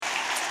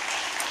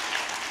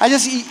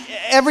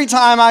Every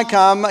time I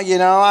come,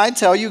 I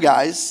tell you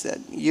guys that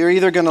you're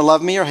either going to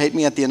love me or hate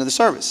me at the end of the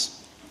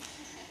service.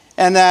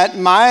 And that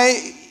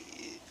my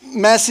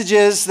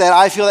messages that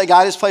I feel that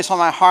God has placed on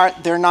my heart,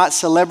 they're not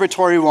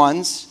celebratory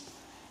ones.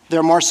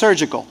 They're more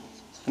surgical.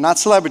 They're not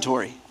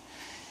celebratory.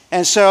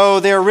 And so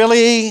they're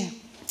really,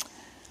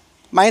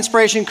 my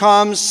inspiration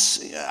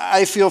comes,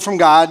 I feel, from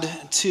God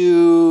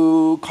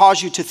to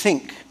cause you to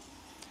think.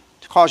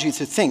 To cause you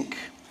to think.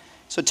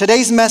 So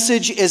today's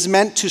message is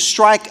meant to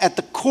strike at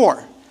the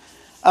core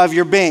of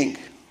your being,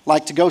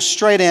 like to go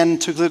straight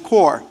into the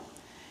core,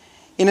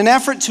 in an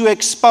effort to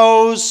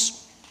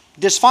expose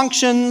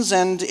dysfunctions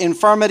and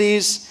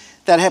infirmities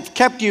that have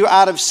kept you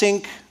out of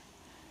sync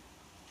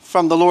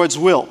from the Lord's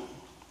will.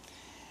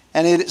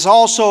 And it is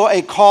also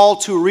a call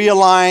to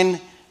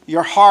realign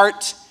your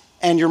heart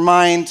and your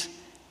mind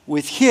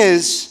with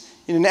His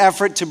in an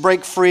effort to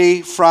break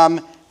free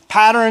from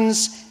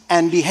patterns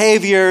and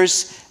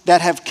behaviors that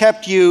have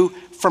kept you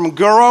from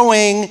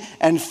growing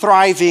and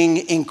thriving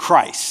in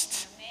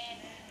Christ.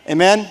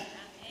 Amen? Amen?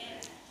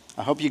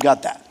 I hope you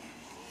got that.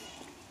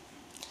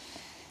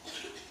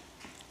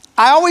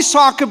 I always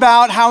talk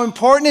about how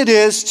important it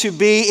is to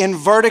be in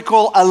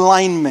vertical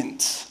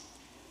alignment.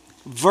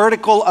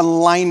 Vertical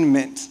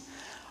alignment.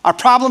 Our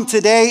problem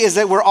today is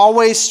that we're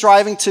always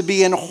striving to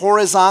be in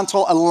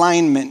horizontal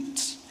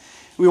alignment.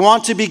 We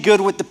want to be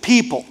good with the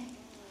people.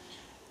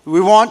 We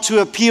want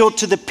to appeal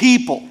to the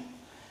people.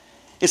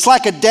 It's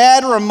like a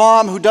dad or a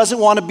mom who doesn't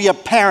want to be a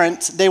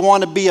parent, they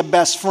want to be a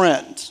best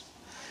friend.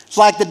 It's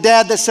like the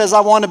dad that says,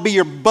 I want to be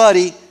your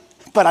buddy,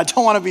 but I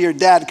don't want to be your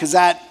dad because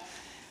that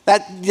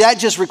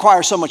just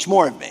requires so much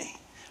more of me.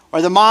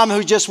 Or the mom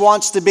who just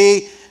wants to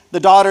be the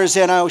daughter's,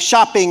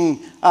 shopping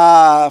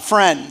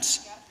friend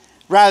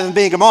rather than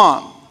being a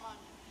mom.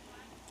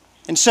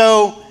 And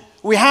so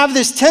we have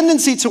this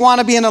tendency to want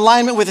to be in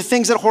alignment with the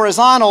things that are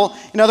horizontal.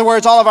 In other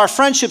words, all of our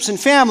friendships and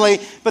family,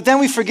 but then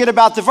we forget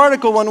about the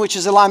vertical one, which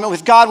is alignment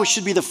with God, which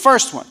should be the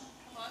first one.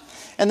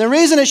 And the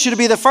reason it should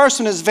be the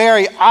first one is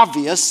very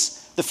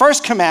obvious. The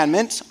first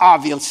commandment,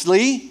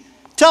 obviously,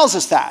 tells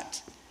us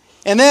that.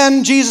 And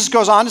then Jesus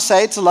goes on to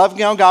say to love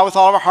God with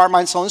all of our heart,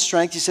 mind, soul, and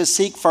strength. He says,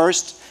 seek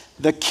first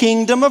the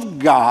kingdom of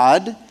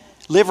God,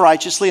 live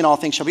righteously, and all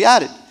things shall be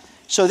added.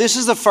 So this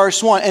is the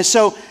first one. And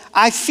so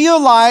I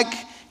feel like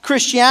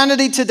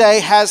Christianity today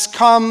has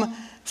come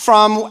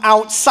from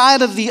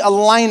outside of the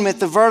alignment.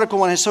 The vertical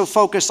one is so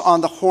focused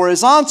on the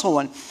horizontal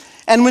one.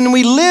 And when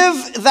we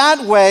live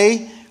that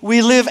way,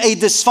 we live a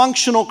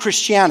dysfunctional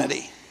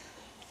Christianity.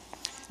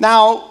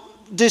 Now,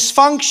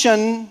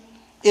 dysfunction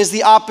is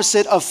the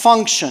opposite of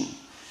function.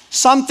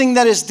 Something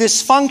that is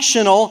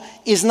dysfunctional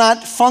is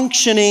not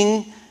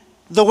functioning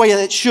the way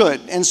that it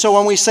should. And so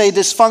when we say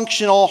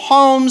dysfunctional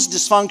homes,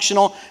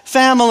 dysfunctional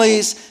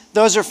families,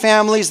 those are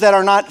families that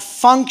are not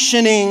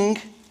functioning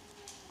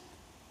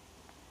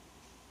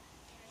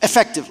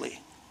effectively.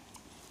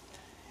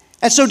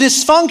 And so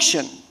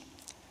dysfunction,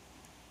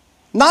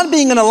 not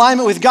being in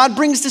alignment with God,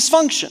 brings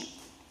dysfunction.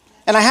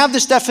 And I have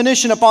this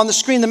definition up on the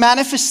screen. The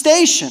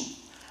manifestation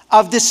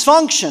of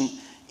dysfunction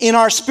in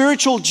our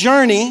spiritual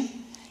journey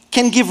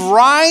can give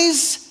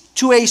rise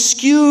to a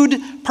skewed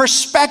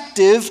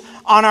perspective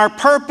on our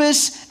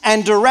purpose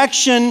and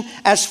direction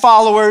as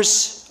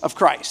followers of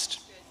Christ.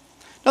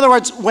 In other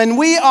words, when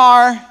we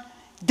are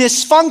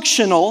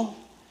dysfunctional,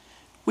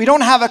 we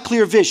don't have a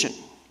clear vision.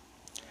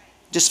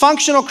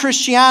 Dysfunctional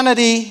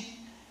Christianity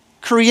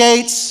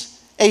creates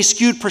a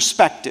skewed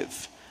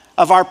perspective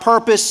of our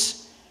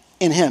purpose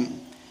in Him.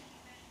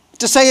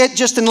 To say it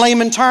just in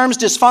layman terms,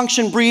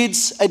 dysfunction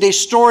breeds a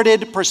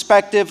distorted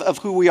perspective of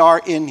who we are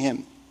in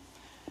Him.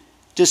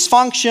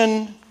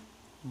 Dysfunction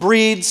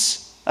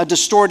breeds a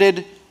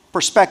distorted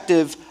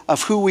perspective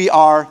of who we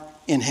are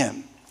in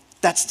Him.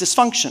 That's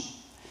dysfunction.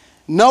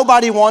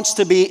 Nobody wants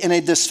to be in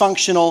a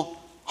dysfunctional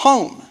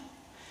home.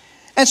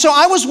 And so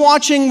I was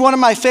watching one of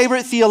my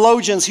favorite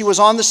theologians. He was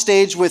on the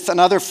stage with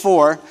another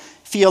 4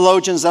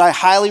 theologians that I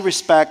highly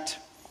respect.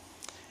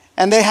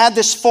 And they had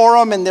this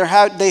forum, and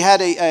they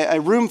had a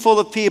room full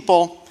of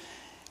people,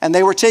 and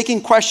they were taking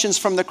questions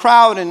from the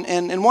crowd.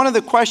 And one of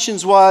the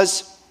questions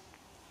was,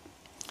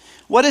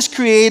 what is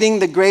creating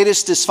the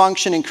greatest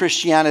dysfunction in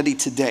Christianity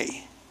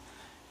today?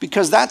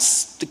 Because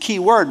that's the key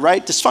word,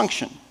 right?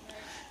 Dysfunction.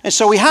 And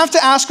so we have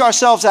to ask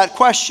ourselves that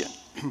question.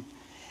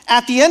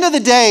 At the end of the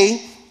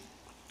day,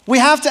 we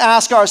have to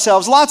ask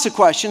ourselves lots of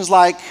questions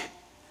like,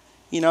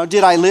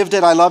 did I live,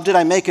 did I love, did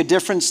I make a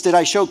difference? Did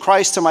I show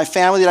Christ to my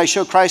family? Did I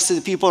show Christ to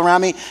the people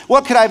around me?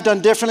 What could I have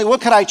done differently?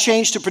 What could I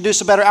change to produce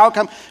a better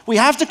outcome? We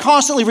have to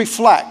constantly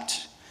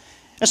reflect.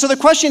 And so the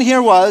question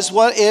here was,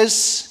 what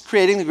is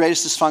creating the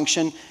greatest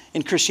dysfunction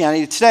in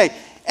Christianity today?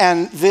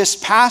 And this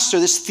pastor,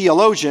 this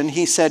theologian,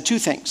 he said 2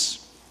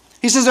 things.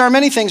 He says there are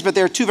many things, but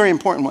there are 2 very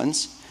important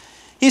ones.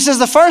 He says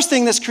the first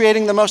thing that's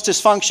creating the most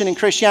dysfunction in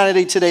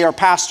Christianity today are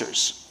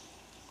pastors.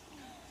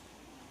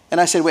 And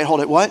I said, wait,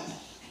 hold it, what?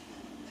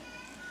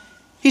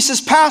 He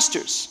says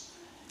pastors.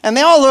 And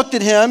they all looked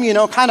at him,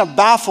 kind of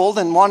baffled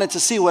and wanted to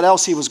see what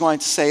else he was going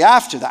to say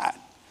after that.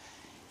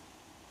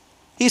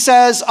 he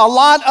says, a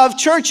lot of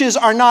churches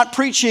are not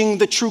preaching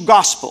the true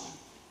gospel.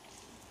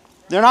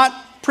 They're not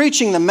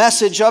preaching the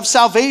message of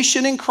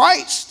salvation in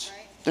Christ.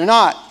 They're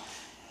not.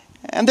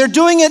 And they're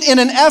doing it in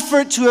an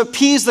effort to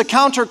appease the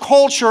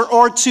counterculture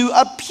or to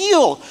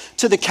appeal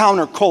to the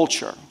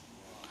counterculture.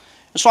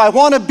 So I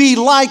want to be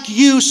like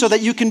you so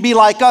that you can be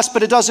like us,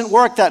 but it doesn't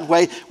work that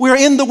way. We're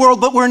in the world,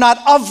 but we're not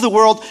of the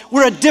world.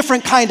 We're a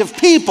different kind of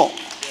people.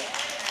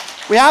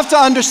 We have to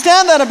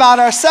understand that about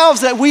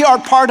ourselves, that we are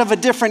part of a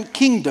different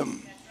kingdom.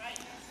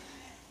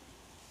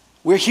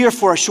 We're here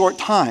for a short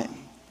time.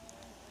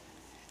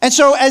 And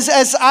so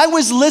as I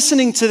was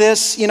listening to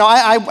this,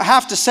 I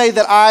have to say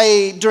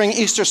that during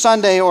Easter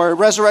Sunday or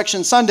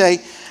Resurrection Sunday,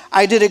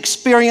 I did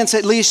experience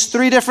at least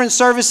 3 different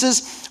services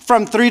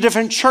from 3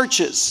 different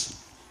churches.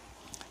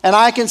 And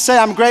I can say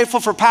I'm grateful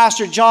for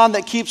Pastor John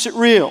that keeps it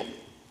real.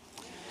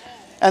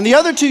 And the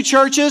other 2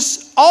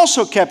 churches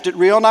also kept it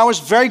real, and I was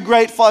very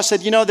grateful. I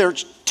said, they're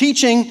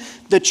teaching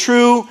the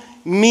true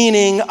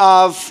meaning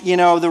of,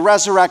 the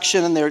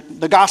resurrection and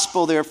the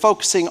gospel. They're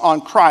focusing on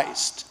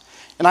Christ.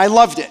 And I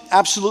loved it,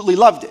 absolutely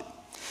loved it.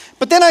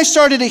 But then I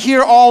started to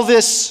hear all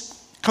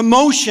this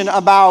commotion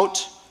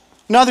about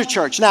another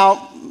church.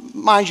 Now,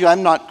 mind you,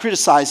 I'm not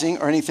criticizing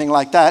or anything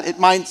like that. It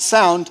might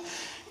sound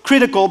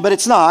critical, but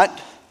it's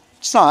not.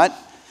 It's not.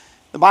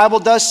 The Bible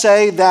does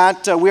say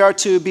that we are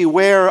to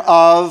beware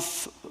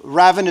of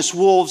ravenous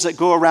wolves that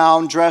go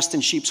around dressed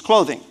in sheep's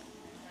clothing.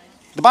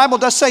 The Bible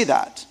does say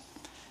that.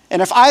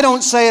 And if I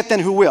don't say it, then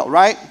who will,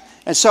 right?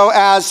 And so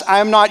as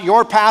I'm not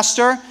your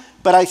pastor,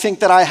 but I think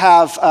that I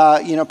have,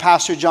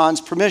 Pastor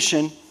John's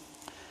permission,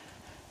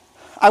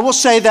 I will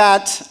say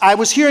that I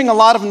was hearing a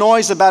lot of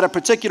noise about a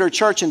particular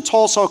church in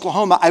Tulsa,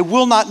 Oklahoma. I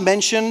will not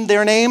mention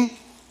their name.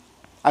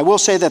 I will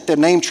say that the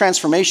name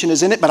Transformation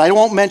is in it, but I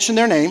won't mention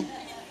their name.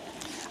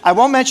 I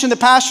won't mention the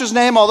pastor's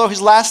name, although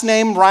his last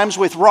name rhymes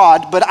with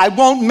Rod, but I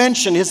won't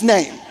mention his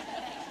name.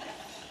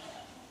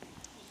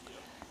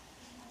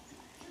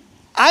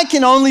 I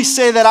can only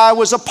say that I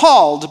was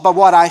appalled by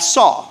what I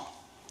saw,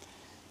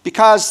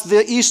 because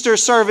the Easter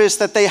service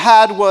that they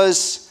had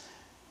was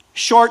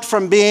short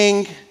from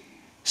being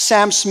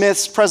Sam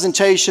Smith's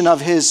presentation of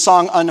his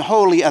song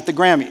Unholy at the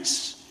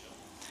Grammys.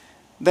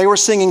 They were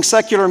singing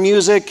secular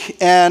music,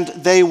 and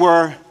they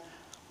were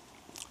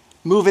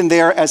moving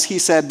their, as he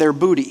said, their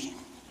booty.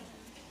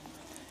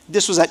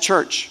 This was at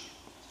church.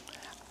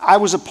 I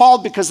was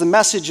appalled because the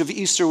message of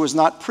Easter was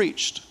not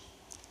preached.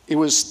 It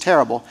was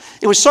terrible.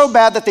 It was so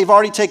bad that they've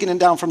already taken it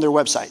down from their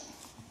website.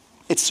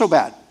 It's so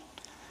bad.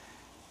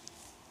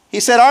 He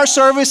said, our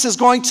service is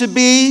going to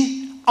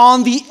be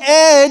on the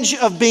edge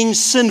of being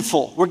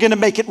sinful. We're going to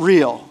make it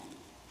real.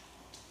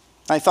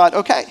 I thought,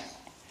 okay.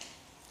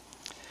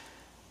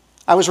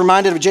 I was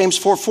reminded of James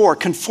 4:4.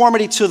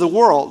 Conformity to the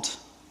world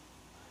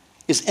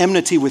is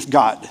enmity with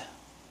God.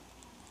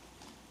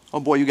 Oh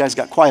boy, you guys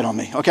got quiet on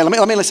me. Okay,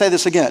 let me say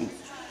this again.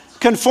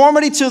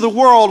 Conformity to the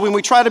world, when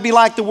we try to be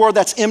like the world,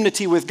 that's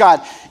enmity with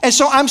God. And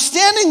so I'm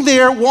standing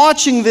there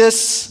watching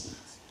this,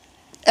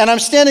 and I'm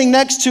standing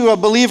next to a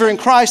believer in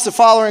Christ, a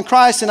follower in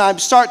Christ, and I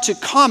start to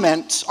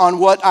comment on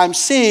what I'm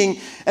seeing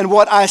and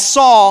what I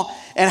saw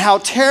and how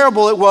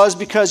terrible it was,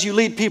 because you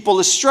lead people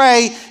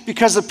astray,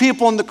 because the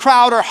people in the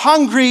crowd are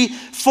hungry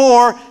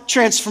for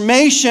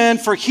transformation,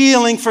 for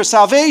healing, for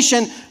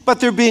salvation, but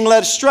they're being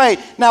led astray.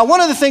 Now, one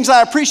of the things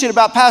I appreciate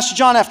about Pastor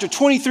John after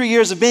 23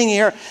 years of being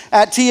here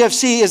at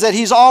TFC is that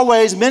he's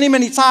always, many,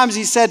 many times,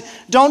 he said,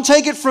 don't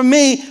take it from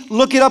me,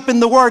 look it up in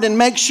the Word and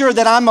make sure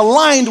that I'm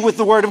aligned with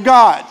the Word of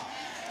God.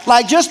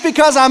 Like, just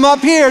because I'm up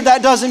here,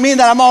 that doesn't mean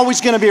that I'm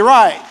always going to be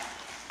right.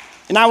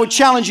 And I would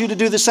challenge you to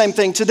do the same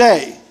thing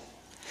today.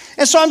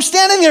 And so I'm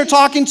standing there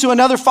talking to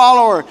another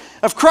follower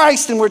of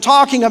Christ, and we're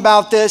talking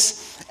about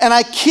this, and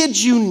I kid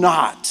you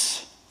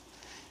not,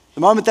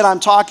 the moment that I'm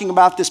talking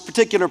about this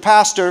particular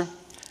pastor,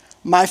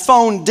 my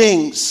phone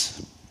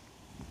dings,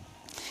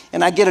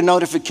 and I get a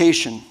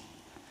notification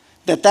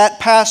that that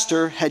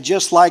pastor had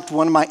just liked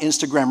one of my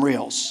Instagram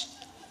reels.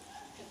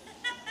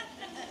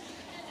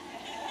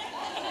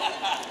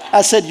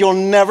 I said, you'll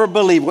never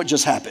believe what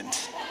just happened.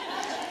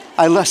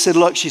 I said,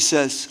 look, she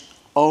says,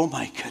 oh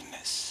my goodness.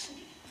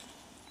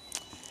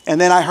 And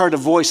then I heard a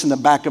voice in the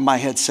back of my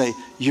head say,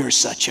 you're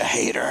such a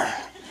hater.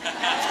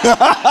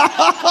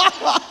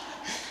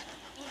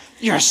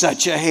 You're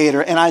such a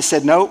hater. And I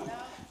said, no,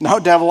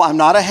 devil, I'm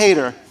not a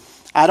hater.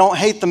 I don't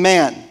hate the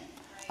man.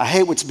 I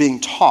hate what's being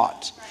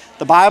taught.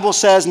 The Bible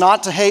says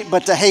not to hate,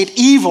 but to hate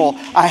evil.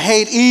 I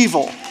hate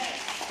evil.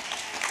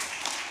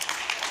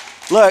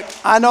 Look,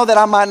 I know that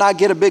I might not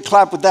get a big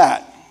clap with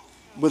that,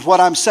 with what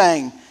I'm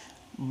saying,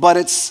 but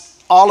it's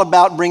all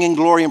about bringing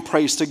glory and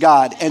praise to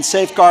God and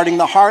safeguarding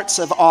the hearts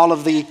of all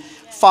of the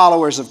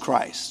followers of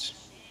Christ.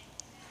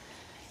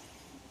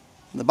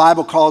 The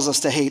Bible calls us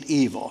to hate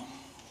evil.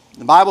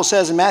 The Bible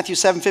says in Matthew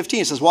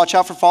 7:15, it says, watch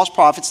out for false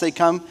prophets. They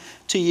come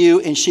to you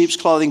in sheep's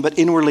clothing, but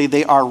inwardly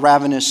they are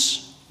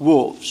ravenous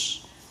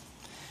wolves.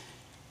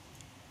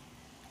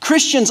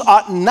 Christians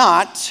ought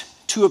not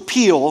to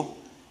appeal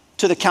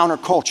to the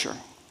counterculture.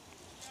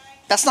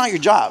 That's not your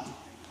job.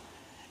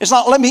 It's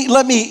not, let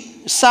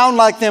me sound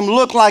like them,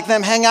 look like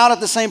them, hang out at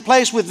the same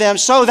place with them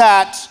so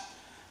that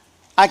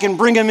I can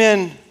bring them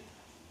in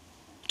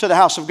to the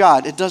house of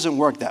God. It doesn't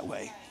work that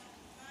way.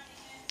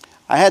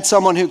 I had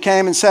someone who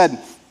came and said,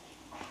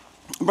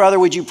 brother,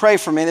 would you pray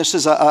for me? This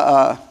is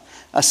a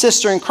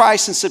sister in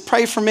Christ, and said,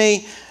 pray for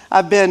me.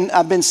 I've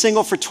been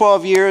single for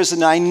 12 years,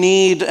 and I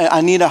need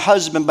a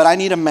husband, but I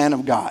need a man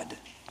of God.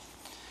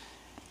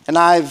 And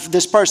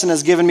this person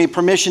has given me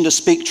permission to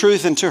speak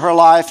truth into her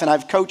life, and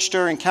I've coached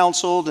her and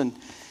counseled,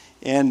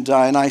 and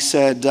I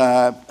said,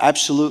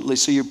 absolutely.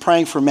 So you're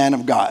praying for a man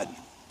of God?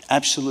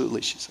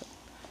 Absolutely, she said.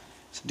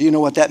 So do you know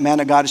what that man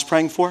of God is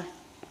praying for?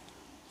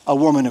 A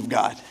woman of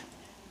God.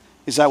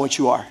 Is that what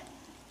you are?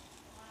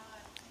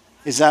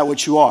 Is that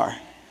what you are?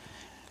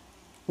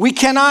 We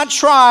cannot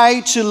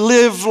try to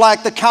live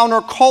like the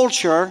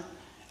counterculture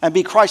and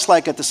be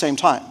Christ-like at the same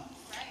time.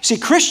 See,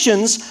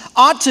 Christians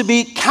ought to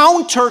be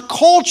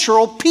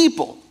countercultural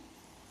people.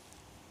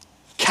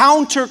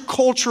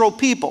 Countercultural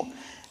people.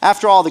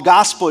 After all, the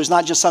gospel is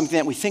not just something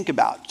that we think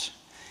about.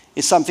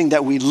 It's something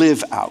that we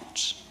live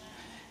out.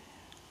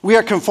 We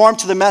are conformed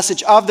to the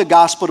message of the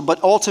gospel,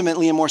 but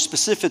ultimately and more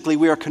specifically,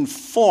 we are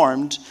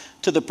conformed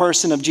to the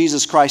person of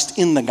Jesus Christ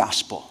in the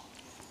gospel.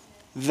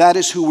 That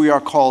is who we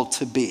are called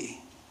to be.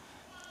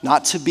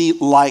 Not to be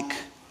like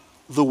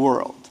the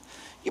world.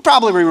 You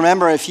probably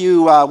remember if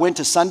you went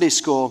to Sunday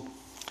school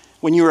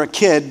when you were a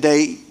kid,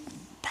 they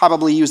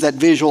probably used that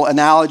visual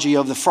analogy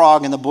of the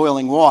frog in the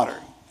boiling water.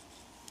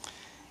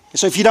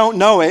 So if you don't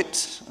know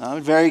it, I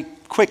would very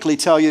quickly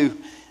tell you,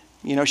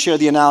 share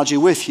the analogy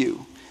with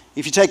you.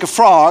 If you take a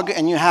frog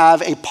and you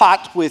have a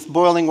pot with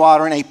boiling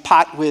water and a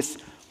pot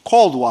with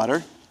cold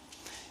water,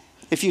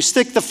 if you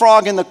stick the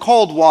frog in the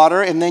cold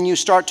water and then you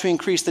start to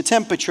increase the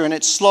temperature and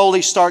it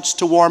slowly starts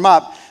to warm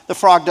up, the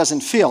frog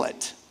doesn't feel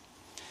it.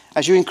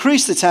 As you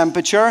increase the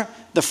temperature,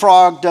 the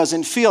frog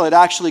doesn't feel it. It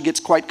actually gets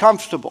quite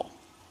comfortable.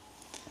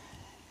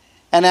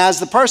 And as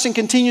the person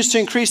continues to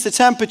increase the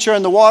temperature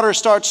and the water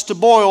starts to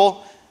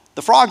boil,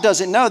 the frog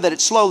doesn't know that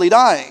it's slowly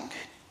dying.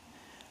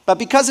 But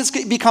because it's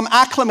become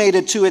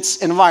acclimated to its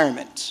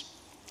environment,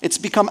 it's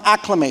become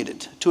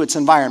acclimated to its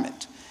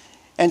environment.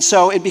 And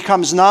so it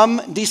becomes numb,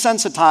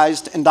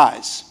 desensitized, and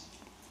dies.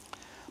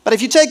 But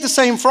if you take the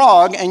same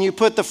frog and you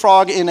put the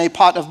frog in a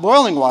pot of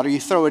boiling water, you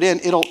throw it in,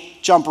 it'll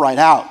jump right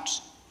out.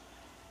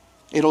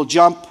 It'll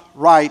jump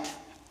right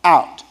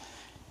out.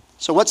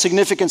 So what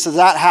significance does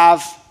that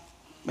have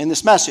in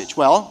this message?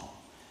 Well,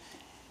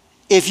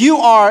 if you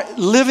are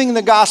living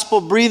the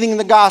gospel, breathing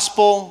the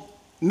gospel,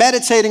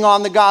 meditating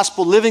on the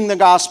gospel, living the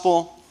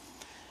gospel,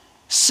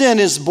 sin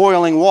is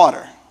boiling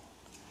water.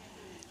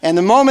 And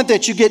the moment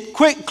that you get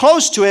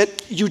close to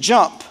it, you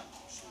jump.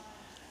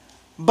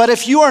 But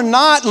if you are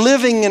not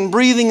living and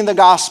breathing the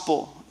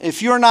gospel,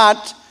 if you're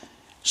not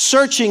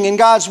searching in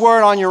God's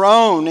word on your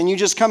own and you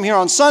just come here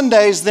on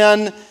Sundays,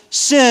 then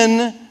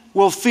sin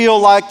will feel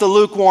like the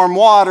lukewarm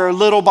water.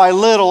 Little by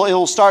little, it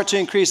will start to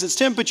increase its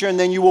temperature and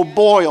then you will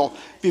boil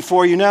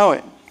before you know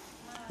it.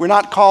 We're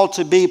not called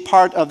to be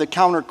part of the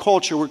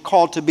counterculture. We're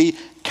called to be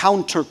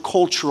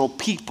countercultural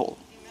people.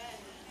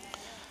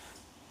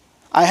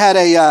 I had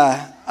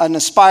an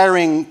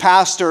aspiring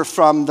pastor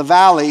from the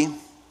valley.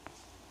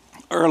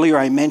 Earlier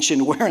I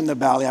mentioned where in the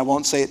valley. I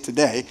won't say it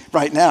today,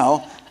 right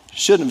now.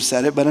 Shouldn't have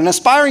said it, but an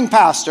aspiring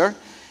pastor.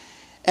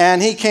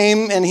 And he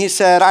came and he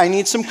said, I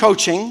need some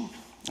coaching.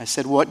 I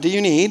said, what do you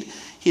need?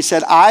 He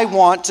said, I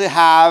want to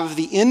have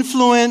the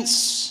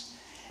influence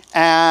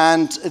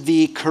and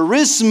the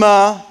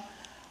charisma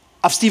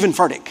of Stephen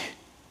Furtick.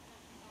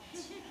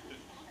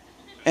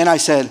 And I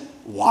said,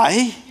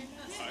 why?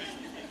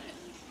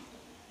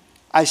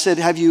 I said,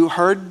 have you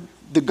heard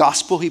the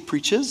gospel he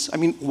preaches? I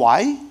mean,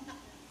 why?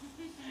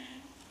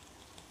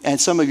 And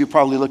some of you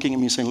probably looking at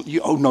me saying,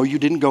 oh, no, you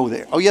didn't go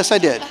there. Oh, yes, I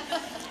did.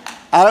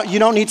 You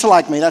don't need to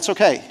like me. That's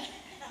okay.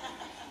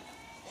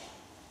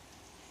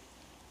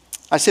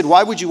 I said,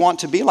 why would you want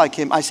to be like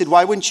him? I said,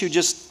 why wouldn't you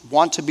just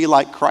want to be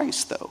like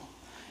Christ, though?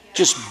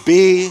 Just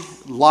be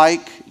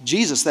like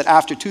Jesus, that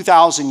after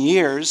 2,000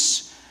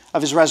 years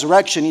of his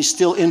resurrection, he's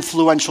still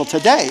influential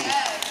today.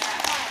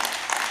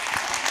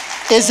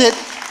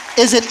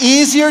 Is it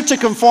easier to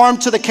conform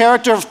to the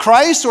character of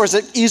Christ, or is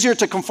it easier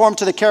to conform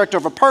to the character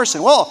of a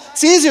person? Well,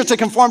 it's easier to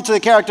conform to the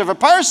character of a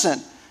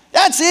person.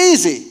 That's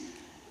easy.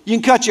 You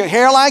can cut your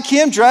hair like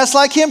him, dress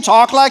like him,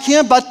 talk like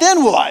him, but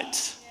then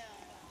what?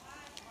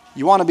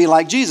 You want to be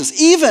like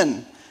Jesus.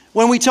 Even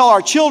when we tell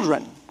our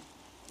children,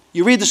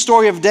 you read the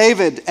story of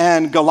David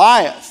and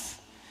Goliath,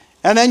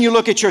 and then you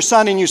look at your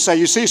son and you say,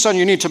 you see, son,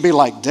 you need to be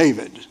like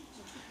David.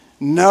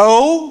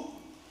 No,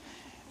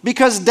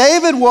 because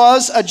David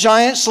was a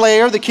giant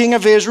slayer, the king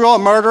of Israel, a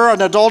murderer,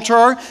 an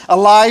adulterer, a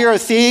liar, a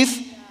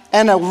thief,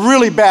 and a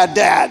really bad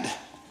dad.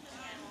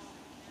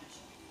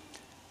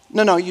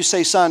 No, you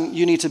say, son,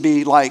 you need to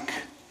be like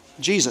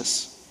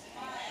Jesus.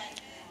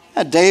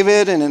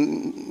 David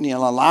and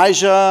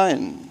Elijah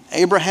and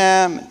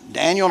Abraham and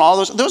Daniel and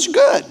all those are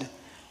good.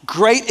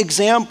 Great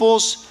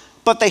examples,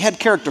 but they had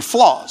character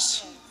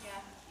flaws.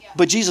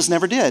 But Jesus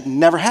never did,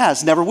 never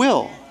has, never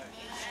will.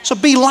 So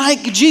be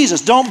like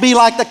Jesus. Don't be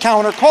like the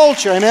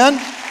counterculture. Amen?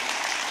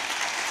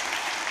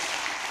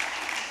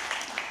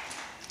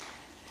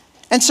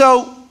 And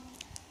so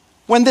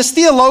when this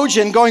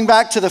theologian, going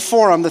back to the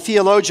forum, the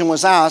theologian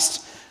was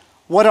asked,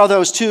 what are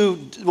those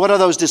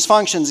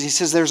dysfunctions? He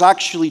says there's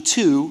actually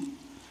two.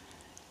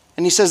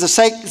 And he says the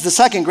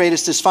second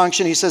greatest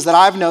dysfunction, he says, that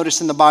I've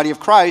noticed in the body of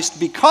Christ,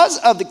 because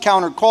of the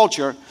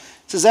counterculture, he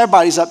says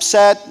everybody's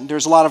upset,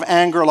 there's a lot of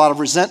anger, a lot of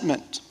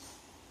resentment.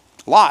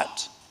 A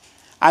lot.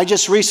 I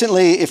just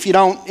recently, if you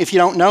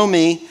don't know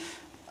me,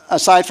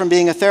 aside from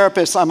being a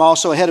therapist, I'm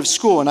also a head of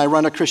school, and I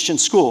run a Christian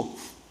school.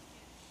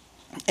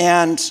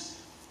 And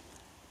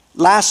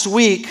last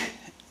week,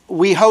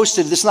 we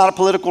hosted, this is not a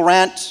political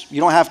rant, you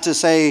don't have to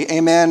say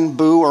amen,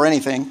 boo, or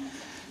anything,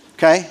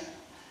 okay?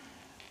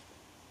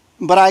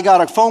 But I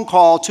got a phone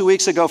call 2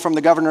 weeks ago from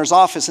the governor's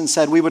office and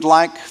said, we would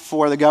like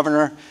for you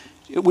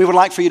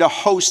to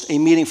host a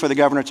meeting for the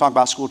governor to talk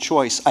about school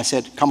choice. I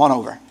said, come on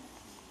over.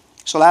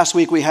 So last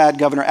week we had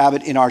Governor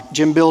Abbott in our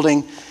gym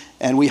building,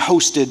 and we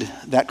hosted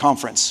that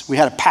conference. We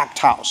had a packed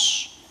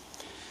house.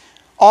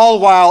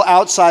 All while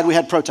outside we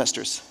had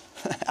protesters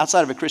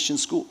outside of a Christian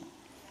school,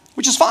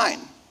 which is fine.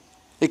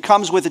 It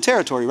comes with the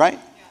territory, right?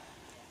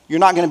 You're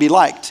not going to be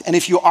liked. And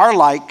if you are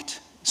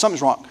liked,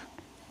 something's wrong,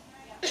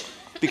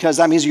 because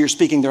that means you're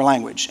speaking their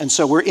language. And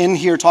so we're in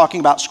here talking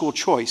about school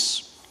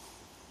choice.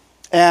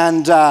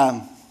 And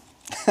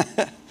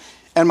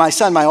and my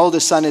son, my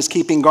oldest son, is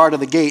keeping guard of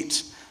the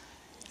gate.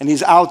 And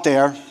he's out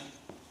there,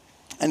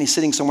 and he's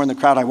sitting somewhere in the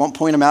crowd. I won't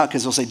point him out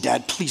because he'll say,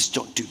 Dad, please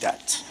don't do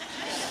that.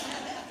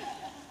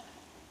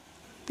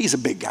 He's a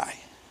big guy.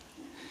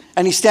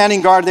 And he's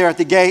standing guard there at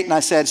the gate, and I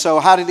said, so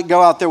how did it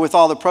go out there with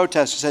all the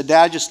protesters? He said,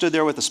 Dad just stood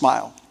there with a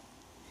smile.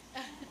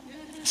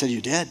 I said,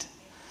 you did? He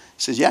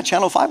says, yeah,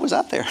 Channel 5 was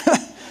out there.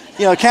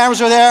 The cameras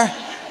were there.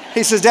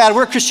 He says, Dad,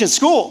 we're a Christian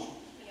school.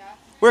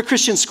 We're a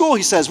Christian school,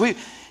 he says. We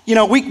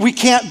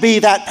can't be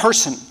that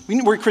person.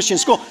 We're a Christian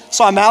school.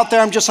 So I'm out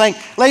there, I'm just saying,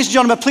 ladies and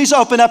gentlemen, please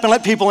open up and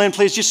let people in.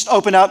 Please just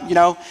open up,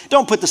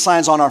 Don't put the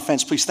signs on our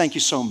fence, please. Thank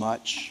you so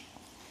much.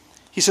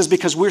 He says,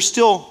 because we're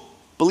still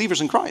believers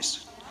in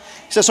Christ.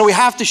 He says, so we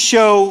have to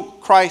show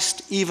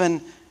Christ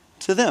even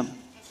to them.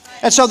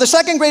 And so the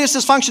second greatest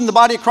dysfunction in the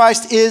body of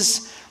Christ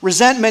is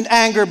resentment,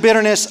 anger,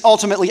 bitterness,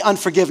 ultimately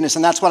unforgiveness.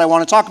 And that's what I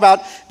want to talk about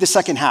the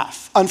second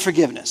half,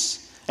 unforgiveness.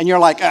 And you're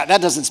like,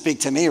 that doesn't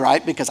speak to me,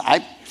 right? Because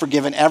I've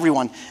forgiven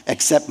everyone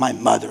except my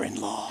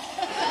mother-in-law.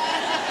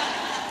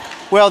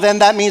 Well, then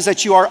that means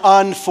that you are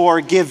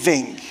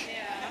unforgiving.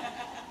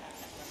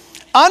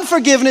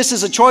 Unforgiveness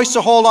is a choice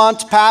to hold on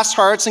to past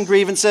hurts and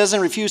grievances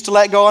and refuse to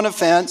let go of an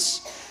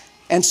offense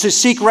and to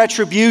seek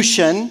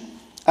retribution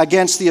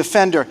against the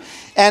offender.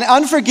 And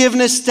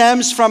unforgiveness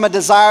stems from a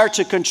desire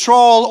to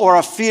control or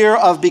a fear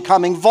of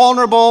becoming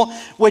vulnerable,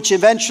 which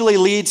eventually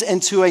leads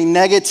into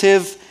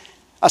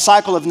a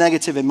cycle of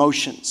negative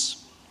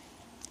emotions,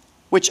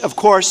 which of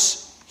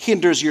course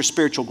hinders your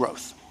spiritual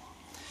growth.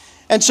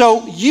 And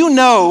so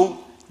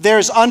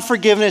there's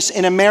unforgiveness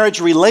in a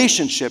marriage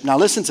relationship. Now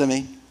listen to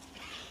me.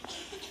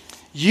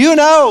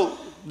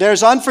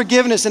 There's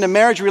unforgiveness in a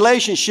marriage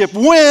relationship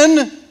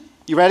when,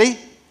 you ready?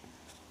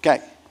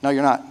 Okay, no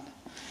you're not.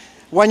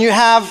 When you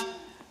have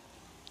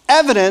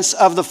evidence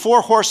of the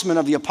 4 horsemen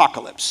of the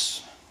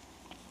apocalypse.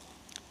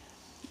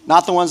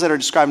 Not the ones that are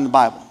described in the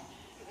Bible.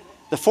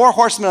 The 4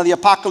 horsemen of the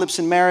apocalypse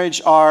in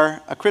marriage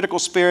are a critical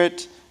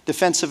spirit,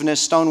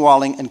 defensiveness,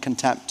 stonewalling, and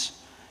contempt.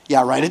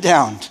 Yeah, write it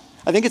down.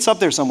 I think it's up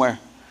there somewhere.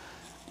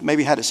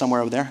 Maybe had it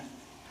somewhere over there.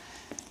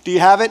 Do you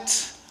have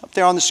it up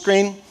there on the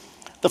screen?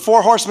 The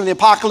 4 horsemen of the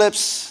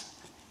apocalypse,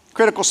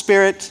 critical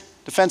spirit,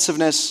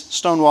 defensiveness,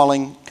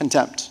 stonewalling,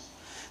 contempt.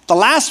 The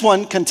last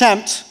one,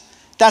 contempt,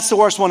 that's the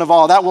worst one of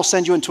all. That will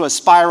send you into a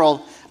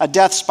spiral, a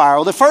death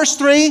spiral. The first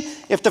 3,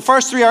 if the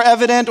first 3 are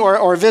evident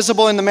or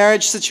visible in the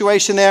marriage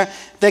situation there,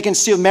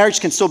 marriage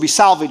can still be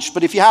salvaged.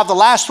 But if you have the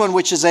last one,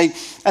 which is an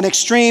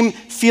extreme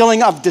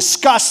feeling of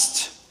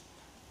disgust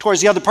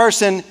towards the other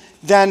person,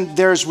 then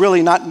there's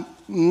really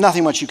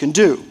nothing much you can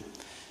do.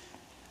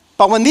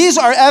 But when these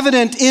are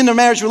evident in a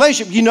marriage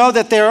relationship, you know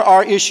that there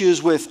are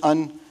issues with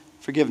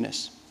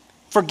unforgiveness.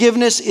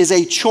 Forgiveness is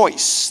a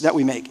choice that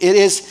we make. It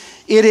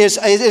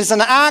is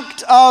an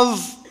act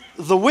of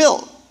the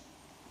will.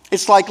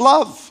 It's like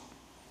love.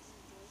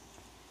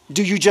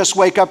 Do you just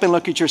wake up and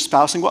look at your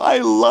spouse and go, I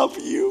love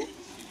you?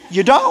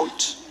 You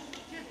don't.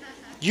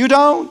 You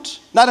don't.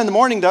 Not in the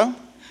morning, though.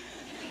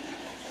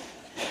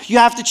 You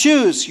have to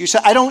choose. You say,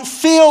 I don't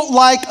feel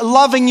like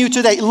loving you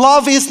today.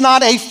 Love is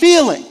not a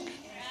feeling.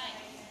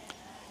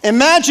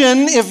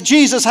 Imagine if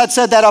Jesus had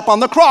said that up on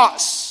the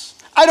cross.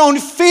 I don't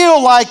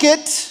feel like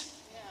it.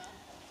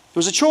 It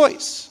was a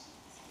choice.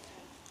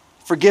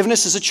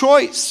 Forgiveness is a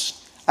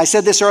choice. I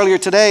said this earlier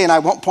today, and I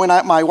won't point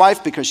out my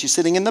wife because she's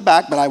sitting in the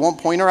back, but I won't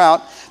point her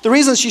out. The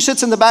reason she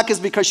sits in the back is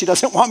because she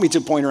doesn't want me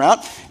to point her out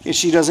if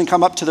she doesn't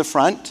come up to the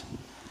front.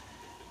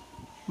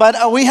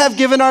 But we have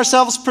given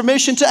ourselves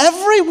permission to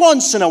every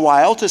once in a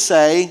while to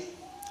say,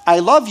 I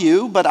love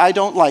you, but I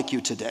don't like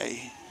you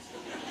today.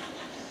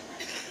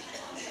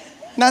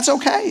 And that's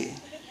okay.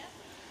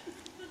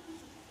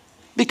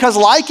 Because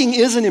liking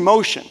is an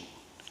emotion.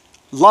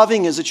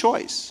 Loving is a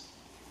choice.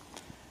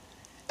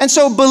 And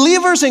so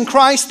believers in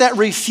Christ that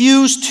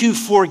refuse to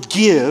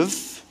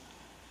forgive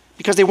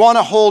because they want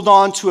to hold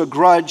on to a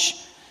grudge,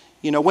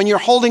 when you're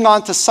holding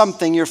on to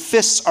something, your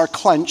fists are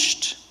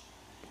clenched.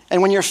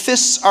 And when your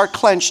fists are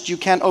clenched, you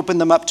can't open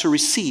them up to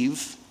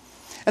receive.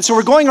 And so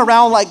we're going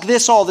around like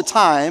this all the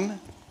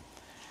time.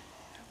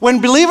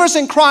 When believers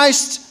in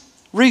Christ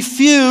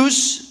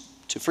refuse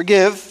to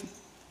forgive,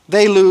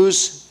 they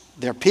lose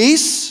their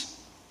peace.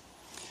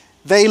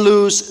 They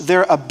lose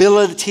their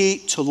ability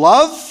to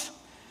love.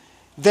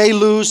 They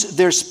lose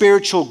their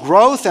spiritual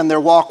growth and their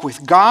walk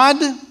with God.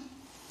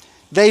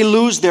 They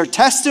lose their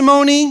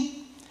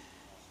testimony.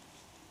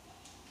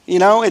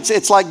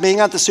 It's like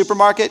being at the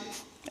supermarket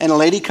and a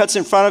lady cuts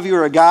in front of you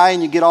or a guy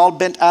and you get all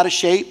bent out of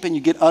shape and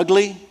you get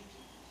ugly.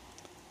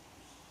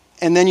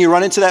 And then you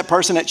run into that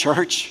person at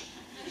church.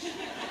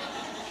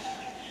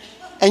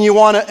 And you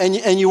want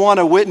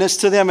to witness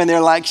to them and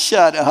they're like,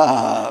 shut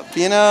up,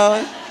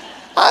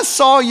 I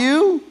saw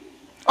you.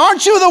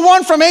 Aren't you the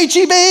one from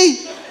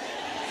HEB?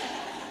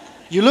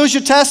 You lose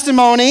your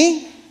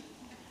testimony.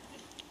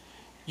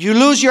 You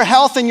lose your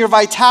health and your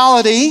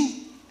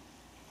vitality.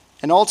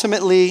 And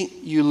ultimately,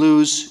 you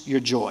lose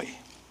your joy.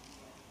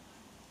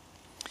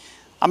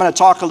 I'm going to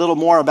talk a little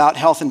more about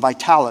health and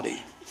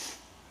vitality.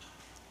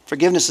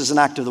 Forgiveness is an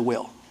act of the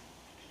will.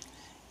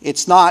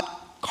 It's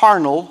not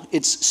carnal,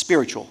 it's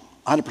spiritual,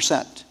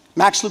 100%.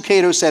 Max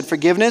Lucado said,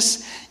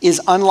 forgiveness is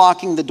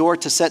unlocking the door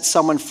to set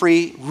someone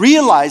free,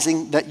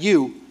 realizing that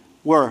you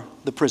were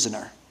the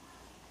prisoner.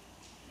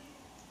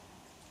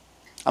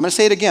 I'm going to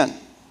say it again.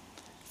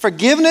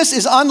 Forgiveness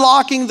is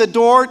unlocking the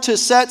door to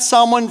set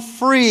someone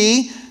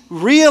free,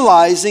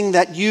 realizing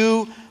that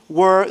you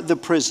were the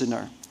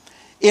prisoner.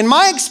 In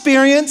my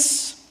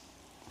experience,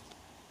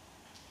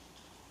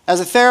 as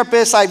a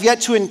therapist, I've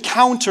yet to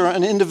encounter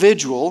an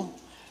individual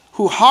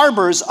who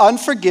harbors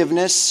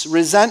unforgiveness,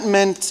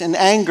 resentment, and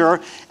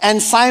anger,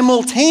 and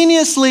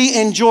simultaneously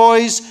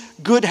enjoys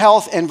good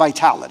health and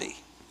vitality.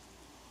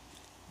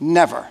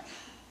 Never.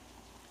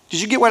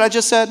 Did you get what I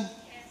just said? Yes.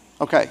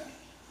 Okay.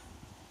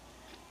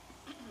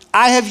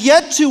 I have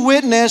yet to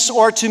witness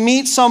or to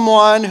meet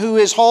someone who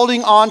is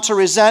holding on to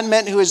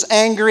resentment, who is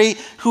angry,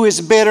 who is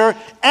bitter,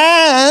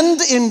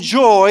 and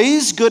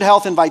enjoys good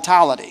health and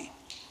vitality.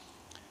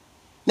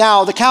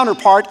 Now, the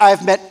counterpart,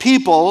 I've met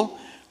people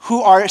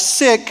who are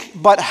sick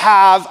but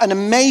have an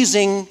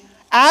amazing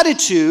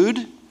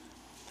attitude,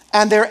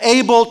 and they're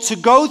able to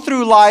go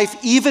through life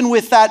even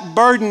with that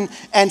burden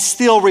and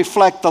still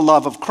reflect the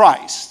love of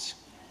Christ.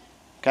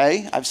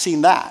 Okay, I've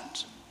seen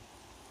that.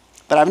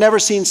 But I've never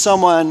seen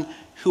someone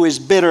who is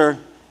bitter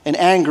and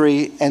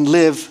angry and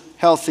live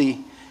healthy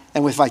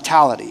and with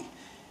vitality.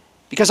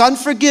 Because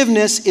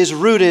unforgiveness is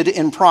rooted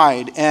in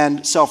pride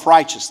and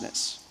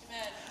self-righteousness.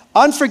 Amen.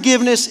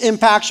 Unforgiveness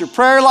impacts your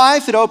prayer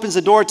life. It opens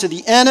the door to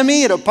the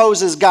enemy. It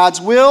opposes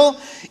God's will.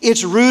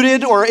 It's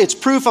rooted, or it's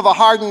proof of a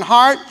hardened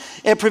heart.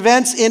 It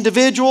prevents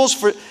individuals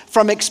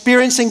from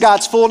experiencing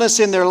God's fullness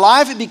in their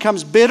life. It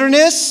becomes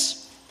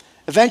bitterness,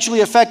 eventually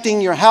affecting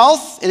your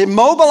health. It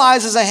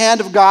immobilizes the hand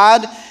of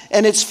God,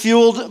 and it's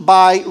fueled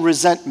by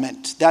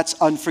resentment. That's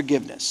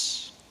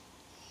unforgiveness.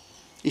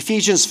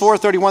 Ephesians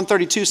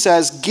 4:31-32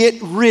 says, get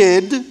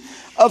rid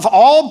of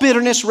all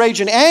bitterness,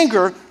 rage, and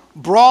anger,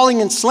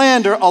 brawling and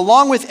slander,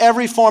 along with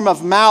every form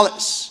of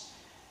malice.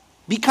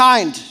 Be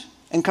kind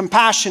and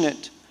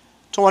compassionate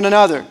to one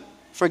another,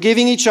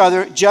 forgiving each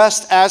other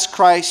just as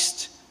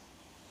Christ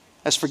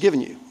has forgiven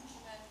you.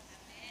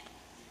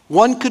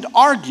 One could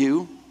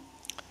argue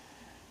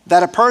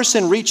that a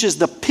person reaches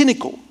the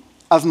pinnacle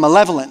of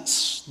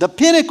malevolence,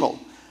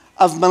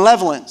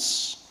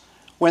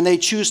 when they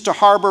choose to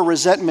harbor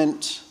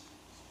resentment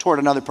toward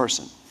another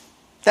person.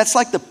 That's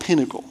like the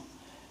pinnacle.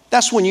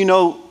 That's when you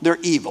know they're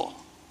evil.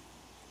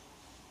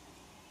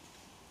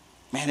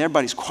 Man,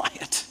 everybody's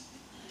quiet.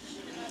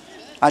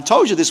 I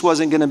told you this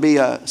wasn't going to be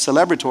a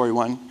celebratory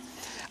one.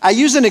 I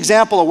used an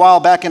example a while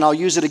back, and I'll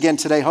use it again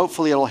today.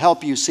 Hopefully it'll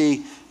help you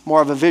see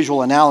more of a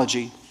visual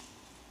analogy.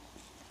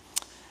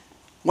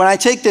 When I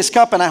take this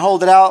cup and I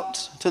hold it out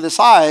to the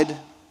side,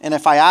 and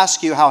if I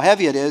ask you how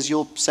heavy it is,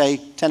 you'll say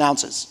 10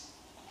 ounces,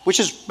 which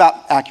is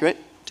about accurate,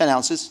 10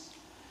 ounces.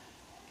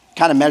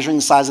 Kind of measuring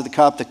the size of the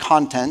cup, the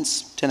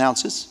contents, 10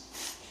 ounces.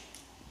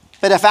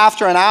 But if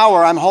after an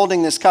hour I'm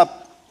holding this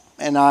cup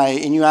and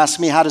you ask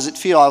me how does it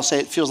feel, I'll say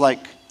it feels like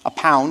a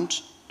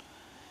pound.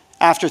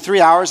 After 3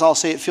 hours, I'll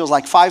say it feels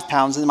like 5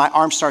 pounds, and my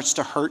arm starts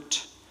to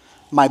hurt,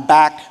 my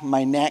back,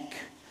 my neck.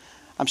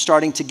 I'm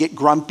starting to get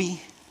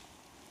grumpy,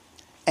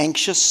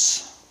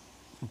 anxious,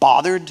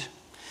 bothered.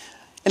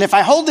 And if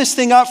I hold this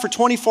thing up for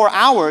 24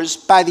 hours,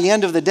 by the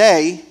end of the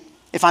day,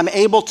 if I'm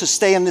able to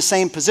stay in the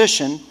same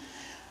position,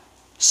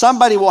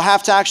 somebody will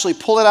have to actually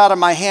pull it out of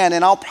my hand,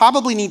 and I'll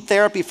probably need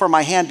therapy for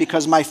my hand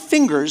because my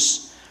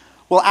fingers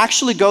will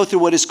actually go through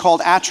what is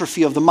called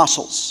atrophy of the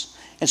muscles.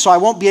 And so I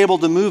won't be able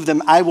to move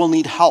them. I will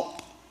need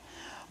help.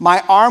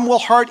 My arm will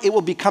hurt, it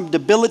will become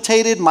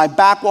debilitated, my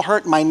back will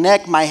hurt, my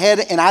neck, my head,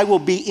 and I will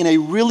be in a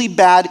really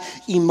bad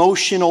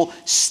emotional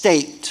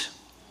state.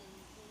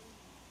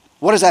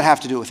 What does that have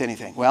to do with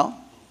anything? Well,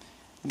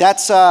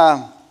 it's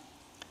a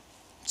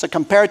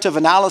comparative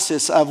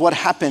analysis of what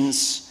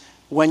happens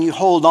when you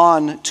hold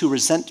on to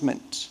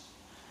resentment.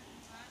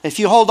 If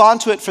you hold on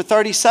to it for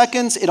 30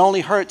 seconds, it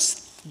only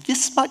hurts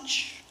this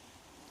much.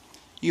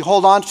 You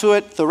hold on to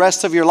it the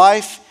rest of your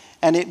life,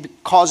 and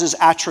it causes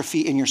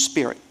atrophy in your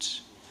spirit,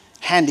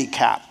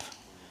 handicap.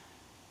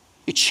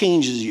 It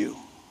changes you.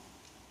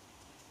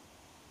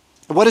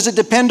 And what does it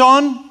depend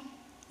on?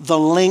 The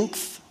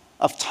length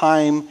of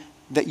time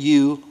that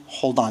you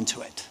hold on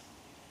to it.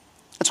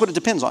 That's what it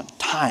depends on.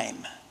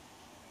 Time.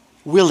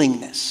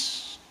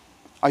 Willingness.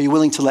 Are you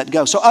willing to let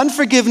go? So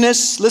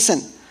unforgiveness,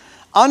 listen,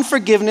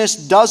 unforgiveness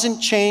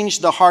doesn't change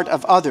the heart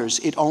of others.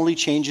 It only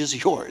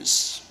changes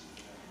yours.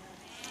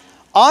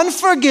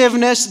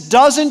 Unforgiveness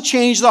doesn't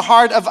change the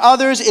heart of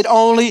others. It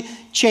only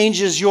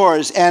changes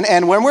yours.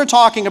 And when we're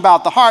talking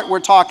about the heart, we're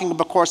talking, of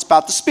course,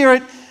 about the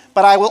spirit,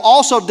 but I will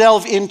also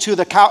delve into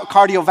the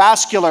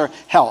cardiovascular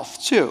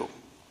health too.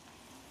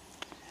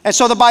 And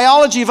so the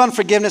biology of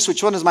unforgiveness,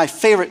 which one is my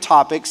favorite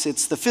topics,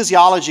 it's the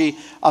physiology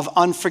of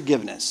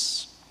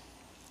unforgiveness.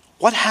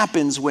 What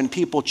happens when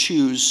people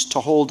choose to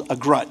hold a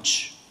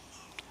grudge?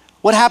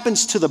 What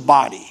happens to the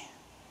body?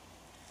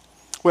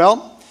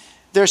 Well,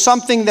 there's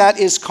something that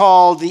is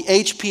called the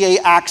HPA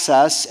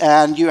axis,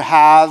 and you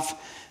have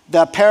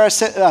the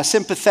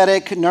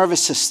parasympathetic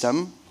nervous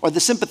system, or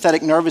the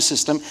sympathetic nervous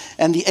system,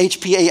 and the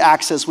HPA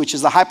axis, which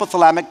is the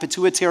hypothalamic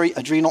pituitary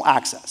adrenal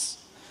axis.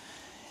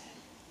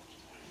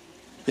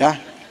 Yeah?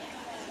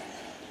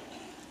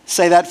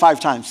 Say that 5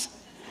 times.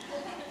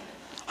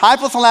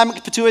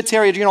 Hypothalamic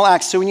pituitary adrenal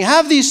axis. So when you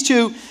have these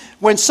two,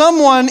 when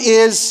someone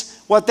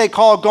is what they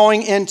call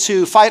going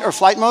into fight or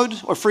flight mode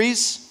or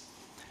freeze,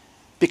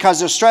 because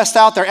they're stressed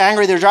out, they're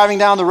angry, they're driving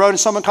down the road and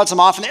someone cuts them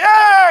off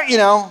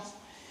and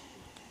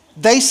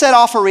they set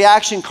off a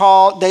reaction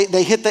called,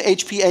 they hit the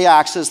HPA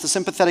axis, the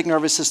sympathetic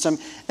nervous system,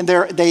 and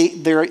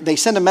they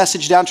send a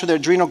message down to their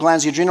adrenal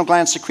glands. The adrenal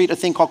glands secrete a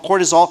thing called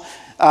cortisol,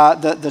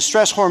 the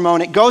stress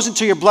hormone. It goes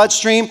into your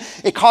bloodstream.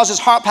 It causes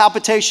heart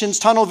palpitations,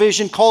 tunnel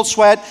vision, cold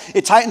sweat.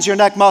 It tightens your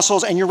neck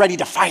muscles, and you're ready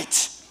to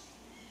fight.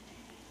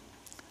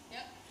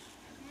 Yep.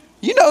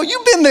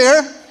 You've been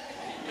there.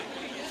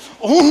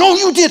 Oh, no,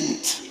 you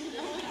didn't.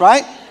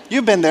 Right?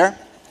 You've been there.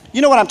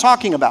 You know what I'm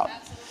talking about.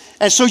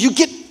 And so you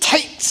get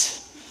tight.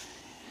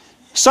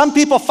 Some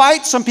people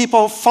fight, some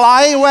people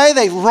fly away,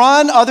 they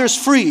run, others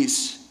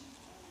freeze.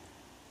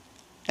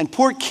 And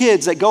poor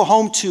kids that go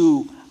home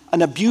to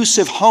an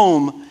abusive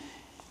home,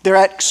 they're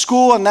at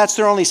school and that's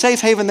their only safe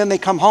haven, then they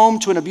come home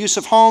to an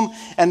abusive home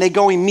and they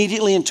go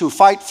immediately into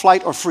fight,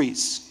 flight, or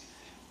freeze.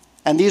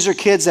 And these are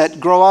kids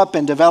that grow up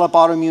and develop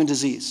autoimmune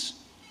disease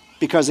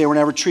because they were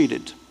never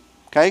treated.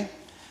 Okay?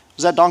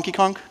 Was that Donkey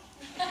Kong?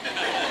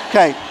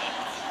 Okay.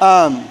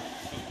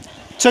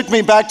 Took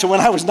me back to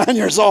when I was 9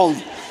 years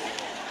old.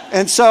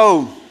 And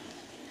so,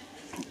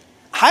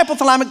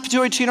 hypothalamic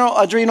pituitary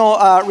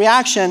adrenal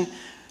reaction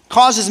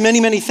causes many,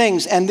 many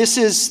things. And this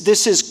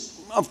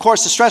is, of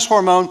course, the stress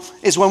hormone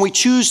is when we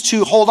choose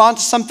to hold on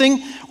to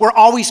something, we're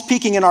always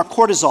peaking in our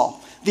cortisol.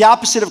 The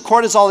opposite of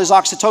cortisol is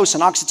oxytocin.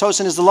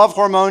 Oxytocin is the love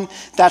hormone.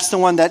 That's the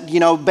one that,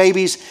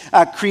 babies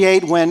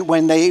create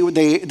when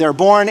they're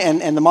born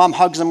and the mom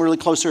hugs them really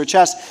close to her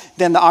chest.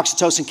 Then the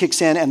oxytocin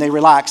kicks in and they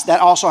relax.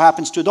 That also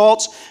happens to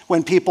adults.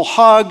 When people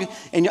hug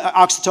and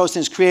oxytocin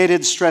is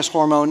created, stress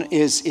hormone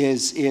is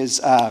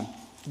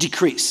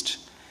decreased.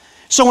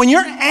 So when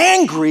you're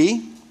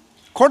angry,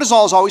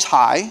 cortisol is always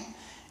high.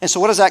 And so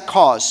what does that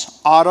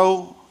cause?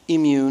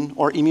 Autoimmune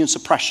or immune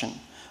suppression.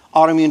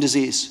 Autoimmune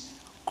disease.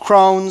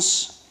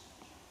 Crohn's,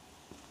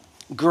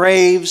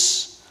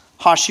 Graves,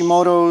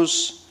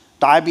 Hashimoto's,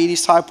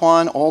 diabetes type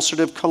 1,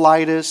 ulcerative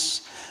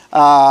colitis,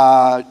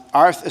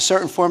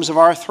 certain forms of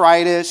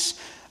arthritis,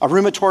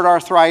 rheumatoid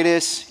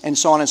arthritis, and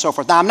so on and so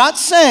forth. Now, I'm not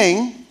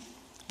saying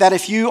that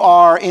if you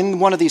are in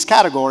one of these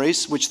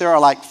categories, which there are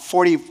like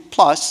 40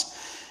 plus,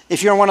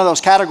 if you're in one of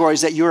those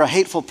categories that you're a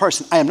hateful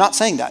person. I am not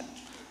saying that.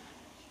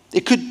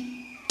 It could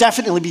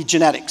definitely be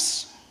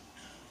genetics,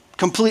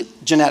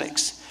 complete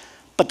genetics.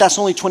 But that's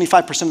only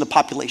 25% of the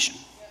population.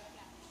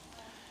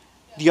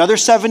 The other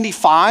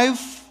 75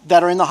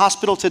 that are in the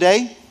hospital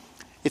today,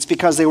 it's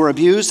because they were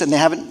abused and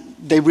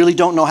they really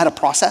don't know how to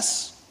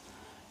process.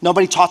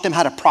 Nobody taught them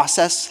how to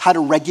process, how to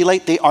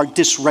regulate. They are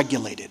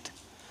dysregulated.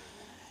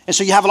 And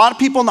so you have a lot of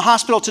people in the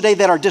hospital today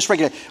that are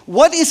dysregulated.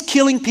 What is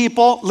killing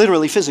people,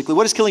 literally, physically,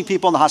 what is killing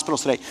people in the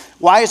hospitals today?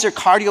 Why is there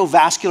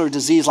cardiovascular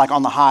disease like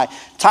on the high?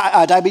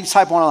 Diabetes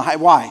type 1 on the high,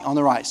 why? On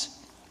the rise.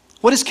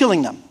 What is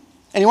killing them?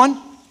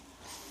 Anyone?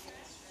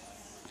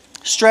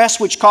 Stress,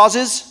 which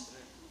causes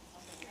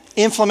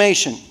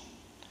inflammation.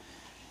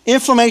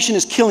 Inflammation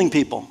is killing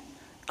people.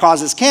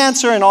 Causes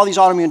cancer and all these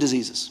autoimmune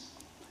diseases.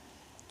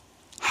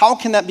 How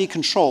can that be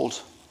controlled?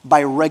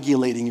 By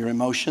regulating your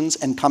emotions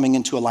and coming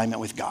into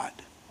alignment with God.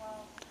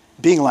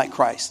 Being like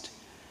Christ.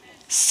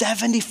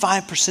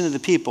 75% of the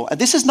people, and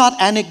this is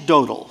not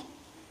anecdotal,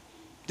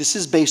 this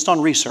is based on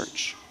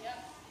research.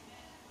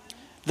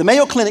 The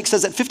Mayo Clinic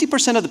says that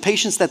 50% of the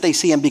patients that they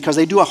see, and because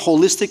they do a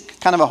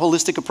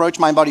holistic approach,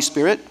 mind, body,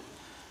 spirit,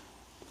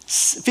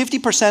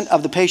 50%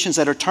 of the patients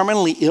that are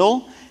terminally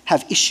ill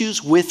have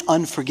issues with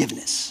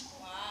unforgiveness.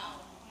 Wow.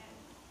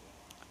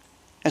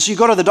 And so you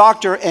go to the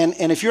doctor, and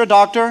if you're a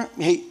doctor,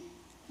 hey,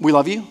 we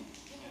love you.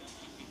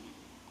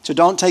 So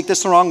don't take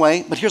this the wrong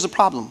way, but here's the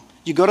problem.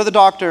 You go to the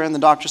doctor, and the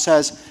doctor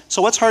says,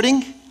 so what's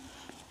hurting?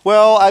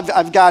 Well,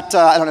 I've got,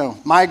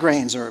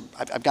 migraines, or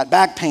I've got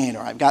back pain,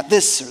 or I've got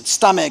this, or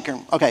stomach, or,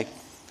 okay.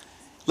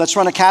 Let's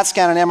run a CAT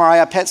scan, an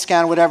MRI, a PET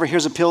scan, whatever.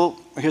 Here's a pill,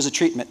 or here's a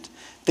treatment.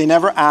 They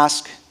never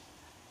ask,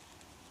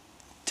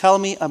 tell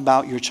me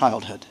about your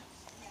childhood.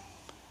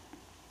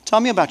 Tell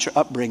me about your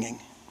upbringing.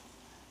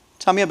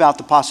 Tell me about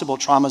the possible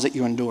traumas that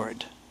you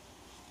endured.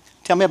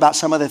 Tell me about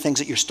some of the things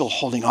that you're still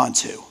holding on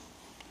to.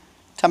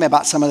 Tell me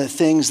about some of the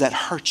things that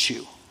hurt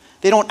you.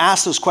 They don't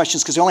ask those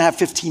questions because they only have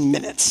 15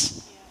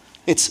 minutes.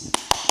 It's,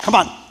 come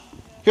on,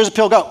 here's a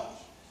pill, go.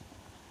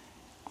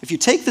 If you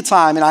take the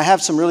time, and I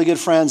have some really good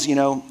friends,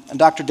 and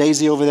Dr.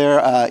 Daisy over there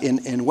in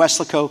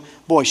Weslaco,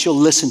 boy, she'll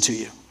listen to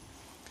you.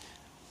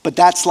 But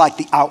that's like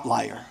the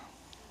outlier.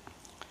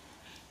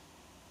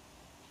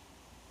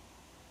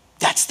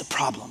 That's the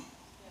problem,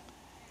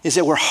 is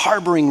that we're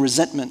harboring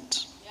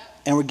resentment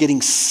and we're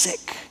getting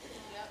sick.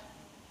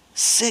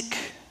 Sick.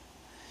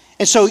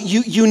 And so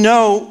you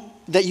know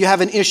that you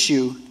have an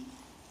issue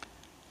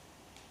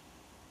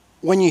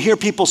when you hear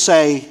people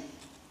say,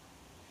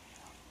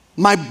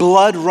 my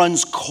blood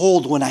runs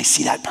cold when I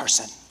see that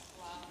person.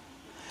 Wow.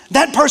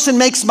 That person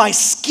makes my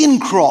skin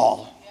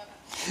crawl.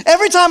 Yep.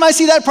 Every time I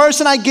see that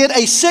person, I get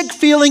a sick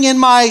feeling in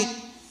my...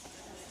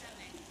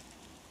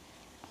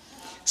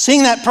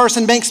 Seeing that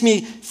person makes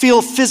me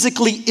feel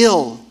physically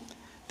ill.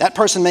 That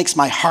person makes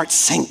my heart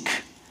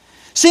sink.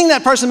 Seeing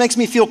that person makes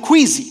me feel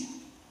queasy.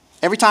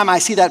 Every time I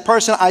see that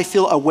person, I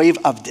feel a wave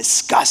of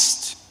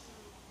disgust.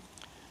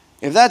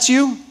 If that's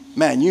you,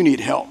 man, you need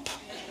help.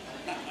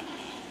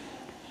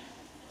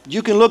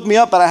 You can look me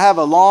up, but I have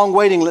a long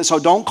waiting list, so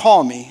don't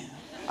call me.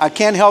 I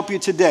can't help you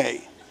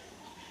today.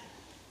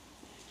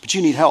 But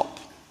you need help,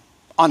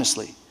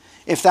 honestly,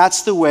 if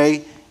that's the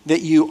way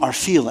that you are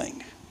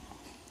feeling.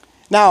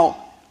 Now,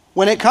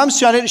 when it comes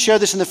to, I didn't share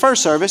this in the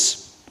first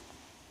service,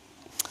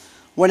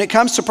 when it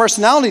comes to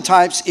personality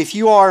types, if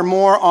you are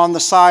more on the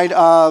side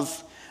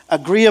of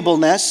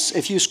agreeableness,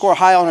 if you score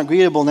high on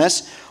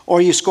agreeableness,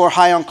 or you score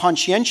high on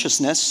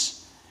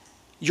conscientiousness,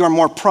 you're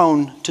more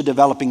prone to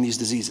developing these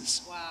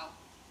diseases. Wow.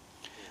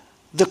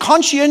 The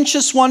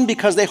conscientious one,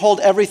 because they hold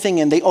everything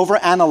in, they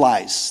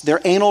overanalyze.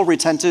 They're anal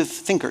retentive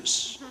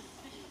thinkers.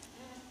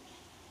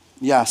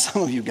 Yeah,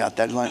 some of you got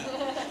that.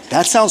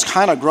 That sounds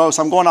kind of gross.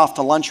 I'm going off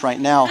to lunch right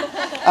now.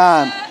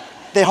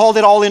 They hold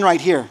it all in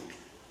right here.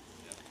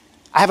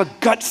 I have a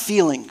gut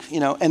feeling,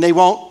 and they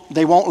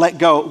won't let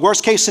go.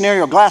 Worst case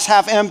scenario, glass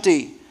half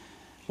empty.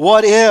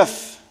 What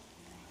if?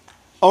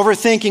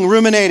 Overthinking,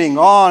 ruminating,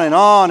 on and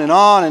on and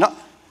on and on.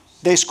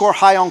 They score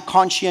high on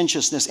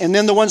conscientiousness. And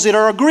then the ones that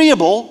are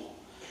agreeable,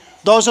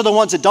 those are the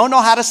ones that don't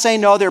know how to say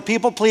no. They're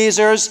people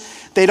pleasers.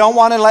 They don't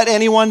want to let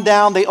anyone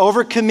down. They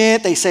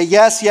overcommit. They say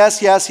yes,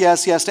 yes, yes,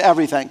 yes, yes to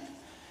everything.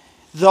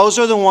 Those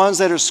are the ones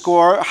that are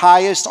score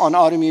highest on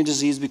autoimmune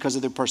disease because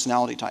of their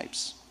personality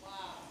types. Wow.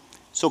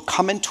 So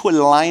come into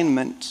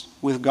alignment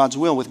with God's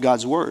will, with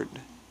God's word.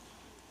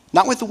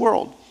 Not with the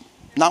world.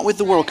 Not with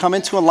the world. Come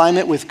into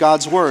alignment with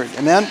God's word.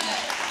 Amen?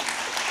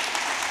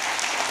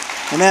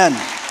 Amen.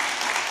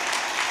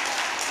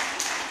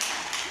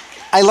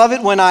 I love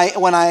it when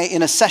I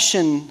in a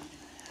session,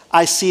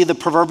 I see the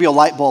proverbial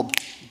light bulb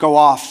go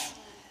off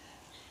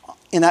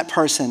in that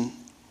person.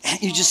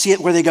 And you just see it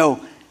where they go,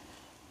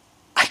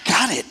 I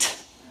got it.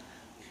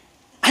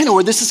 I know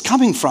where this is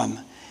coming from.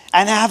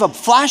 And I have a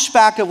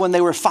flashback of when they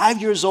were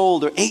 5 years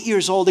old or 8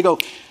 years old. They go,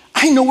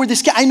 I know where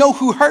this, I know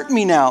who hurt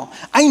me now.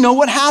 I know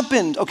what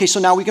happened. Okay, so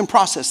now we can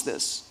process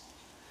this.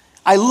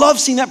 I love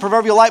seeing that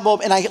proverbial light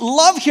bulb, and I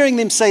love hearing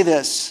them say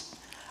this.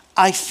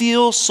 I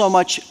feel so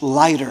much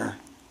lighter.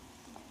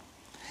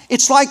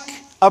 It's like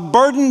a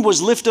burden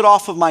was lifted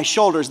off of my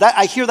shoulders.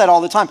 I hear that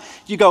all the time.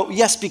 You go,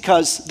 yes,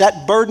 because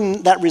that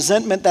burden, that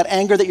resentment, that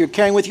anger that you're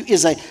carrying with you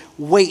is a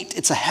weight.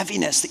 It's a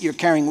heaviness that you're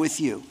carrying with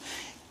you.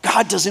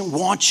 God doesn't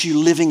want you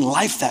living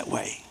life that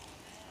way.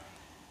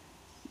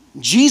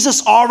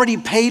 Jesus already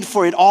paid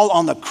for it all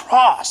on the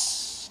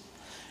cross.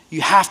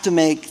 You have to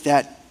make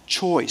that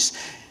choice.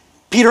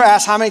 Peter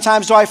asked, how many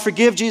times do I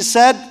forgive? Jesus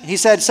said, he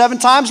said, 7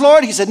 times,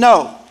 Lord? He said,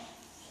 no,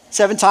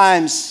 7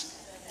 times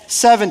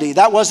 70.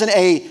 That wasn't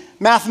a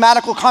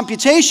mathematical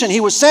computation.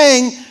 He was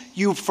saying,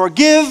 you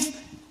forgive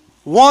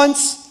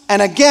once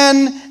and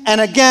again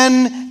and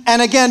again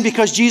and again,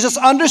 because Jesus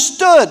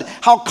understood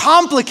how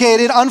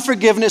complicated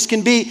unforgiveness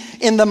can be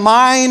in the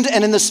mind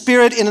and in the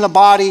spirit and in the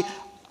body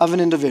of an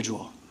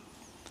individual.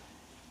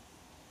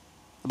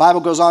 The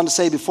Bible goes on to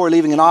say, before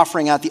leaving an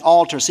offering at the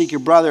altar, seek your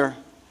brother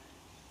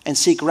and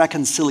seek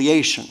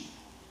reconciliation.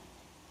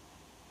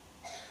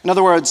 In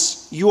other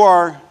words, you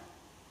are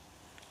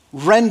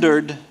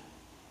rendered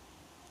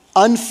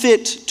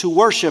unfit to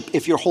worship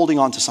if you're holding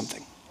on to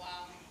something.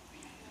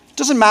 It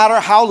doesn't matter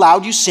how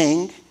loud you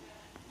sing,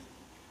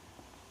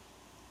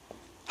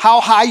 how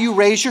high you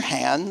raise your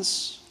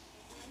hands.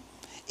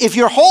 If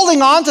you're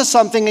holding on to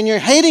something and you're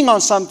hating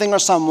on something or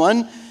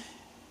someone,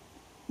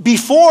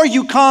 before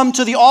you come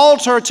to the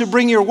altar to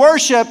bring your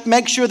worship,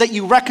 make sure that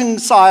you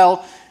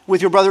reconcile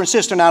with your brother and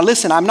sister. Now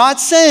listen, I'm not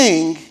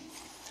saying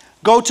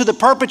go to the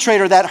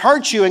perpetrator that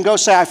hurt you and go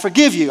say, I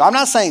forgive you. I'm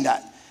not saying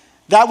that.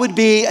 That would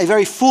be a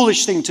very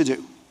foolish thing to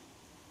do.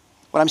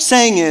 What I'm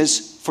saying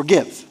is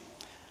forgive.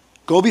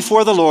 Go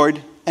before the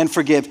Lord and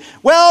forgive.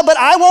 Well, but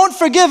I won't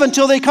forgive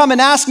until they come and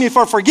ask me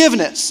for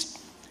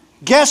forgiveness.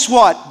 Guess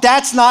what?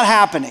 That's not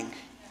happening.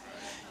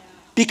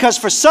 Because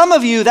for some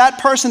of you, that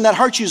person that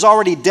hurt you is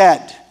already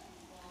dead.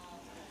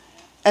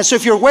 And so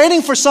if you're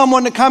waiting for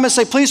someone to come and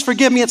say, please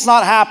forgive me, it's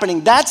not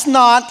happening. That's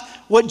not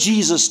what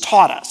Jesus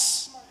taught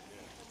us.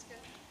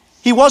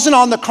 He wasn't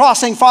on the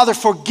cross saying, Father,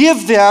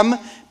 forgive them,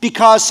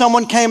 because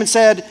someone came and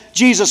said,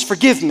 Jesus,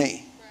 forgive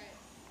me.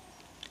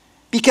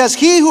 Because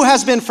he who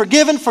has been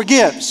forgiven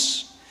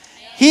forgives.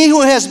 He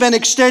who has been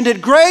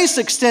extended grace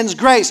extends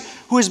grace.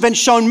 Who has been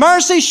shown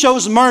mercy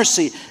shows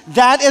mercy.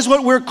 That is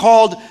what we're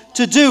called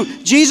to do.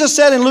 Jesus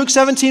said in Luke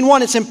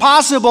 17:1, it's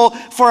impossible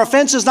for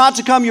offenses not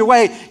to come your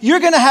way. You're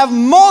going to have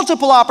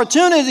multiple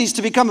opportunities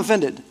to become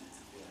offended.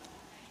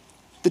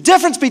 The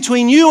difference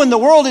between you and the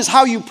world is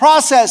how you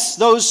process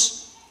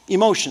those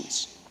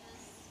emotions.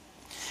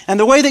 And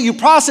the way that you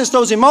process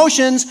those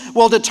emotions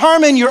will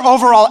determine your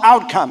overall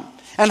outcome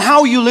and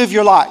how you live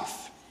your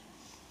life.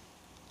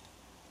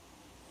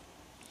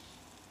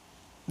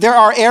 There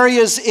are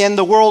areas in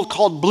the world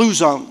called blue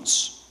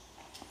zones.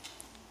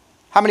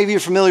 How many of you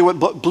are familiar with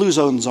what blue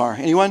zones are?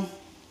 Anyone?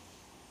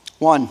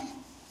 One.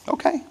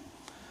 Okay.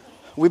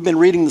 We've been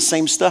reading the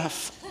same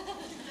stuff.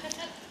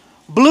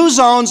 Blue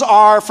zones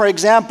are, for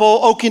example,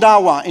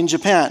 Okinawa in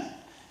Japan.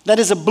 That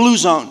is a blue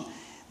zone.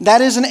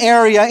 That is an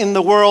area in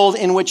the world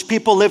in which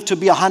people live to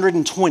be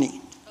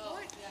 120.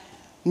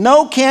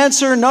 No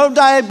cancer, no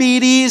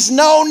diabetes,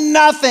 no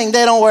nothing.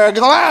 They don't wear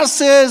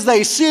glasses,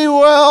 they see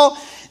well.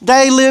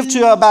 They live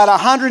to about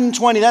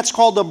 120. That's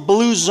called the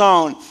blue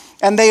zone.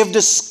 And they have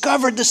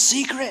discovered the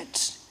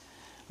secret.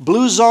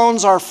 Blue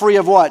zones are free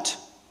of what?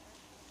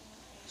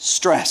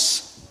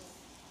 Stress.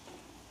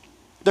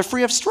 They're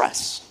free of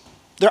stress.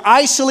 They're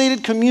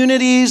isolated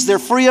communities. They're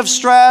free of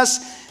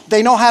stress.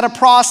 They know how to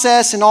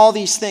process and all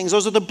these things.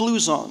 Those are the blue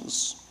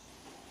zones.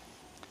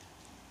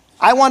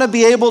 I want to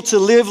be able to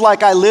live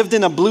like I lived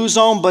in a blue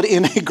zone, but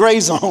in a gray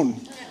zone.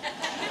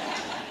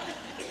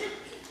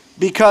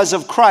 Because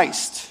of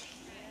Christ.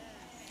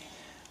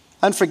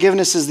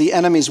 Unforgiveness is the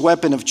enemy's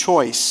weapon of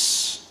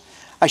choice.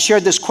 I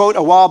shared this quote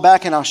a while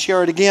back and I'll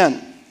share it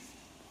again.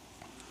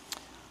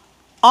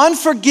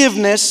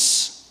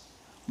 Unforgiveness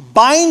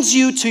binds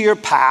you to your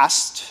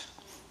past.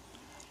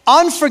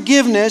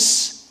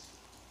 Unforgiveness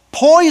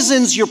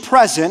poisons your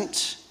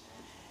present.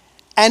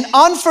 And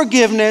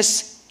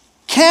unforgiveness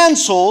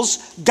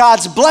cancels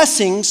God's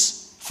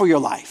blessings for your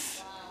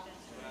life.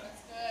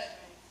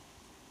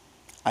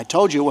 I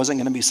told you it wasn't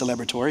going to be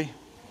celebratory.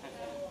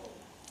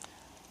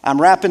 I'm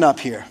wrapping up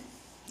here.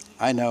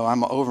 I know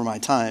I'm over my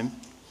time.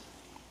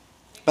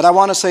 But I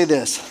want to say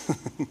this.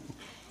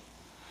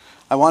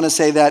 I want to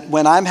say that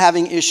when I'm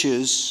having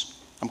issues,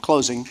 I'm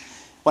closing,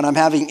 when I'm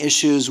having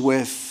issues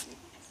with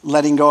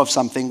letting go of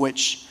something,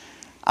 which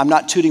I'm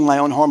not tooting my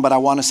own horn, but I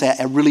want to say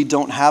I really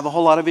don't have a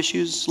whole lot of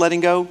issues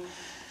letting go.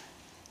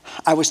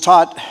 I was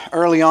taught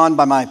early on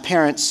by my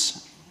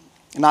parents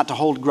not to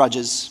hold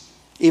grudges,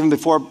 even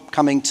before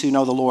coming to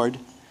know the Lord.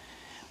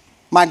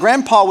 My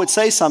grandpa would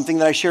say something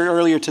that I shared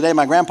earlier today.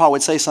 My grandpa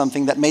would say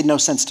something that made no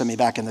sense to me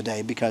back in the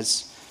day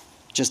because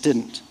it just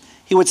didn't.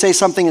 He would say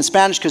something in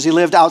Spanish because he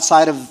lived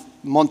outside of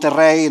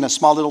Monterrey in a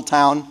small little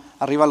town,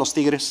 Arriba Los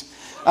Tigres,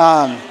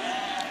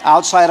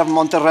 outside of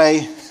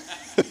Monterrey.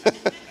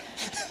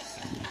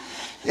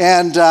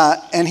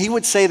 And he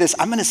would say this.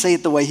 I'm going to say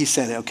it the way he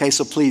said it, okay?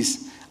 So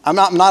please, I'm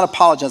not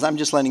apologizing. I'm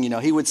just letting you know.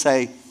 He would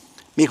say,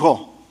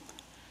 mijo,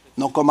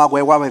 no coma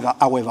huevo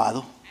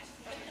ahuevado.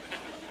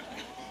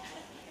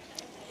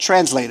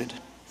 Translated,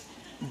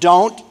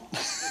 don't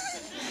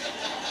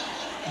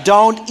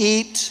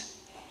eat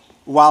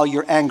while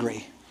you're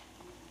angry.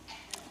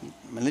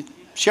 I'm going to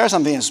share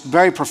something that's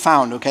very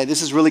profound, okay?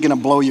 This is really going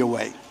to blow you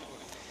away.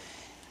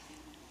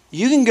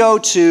 You can go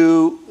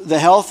to the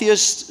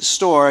healthiest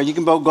store, you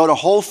can go to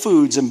Whole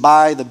Foods and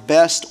buy the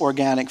best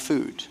organic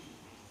food.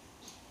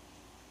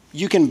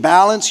 You can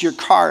balance your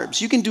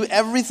carbs. You can do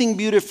everything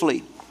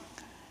beautifully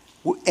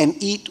and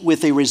eat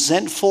with a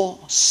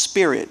resentful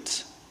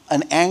spirit,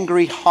 an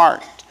angry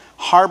heart,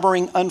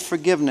 harboring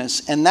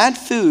unforgiveness. And that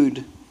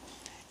food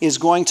is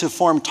going to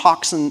form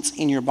toxins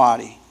in your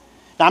body.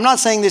 Now, I'm not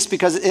saying this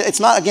because it's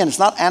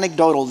not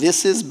anecdotal.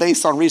 This is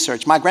based on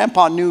research. My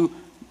grandpa knew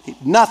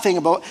nothing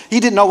about, he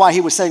didn't know why he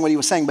was saying what he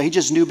was saying, but he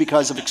just knew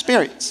because of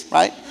experience,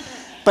 right?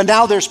 But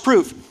now there's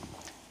proof.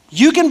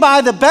 You can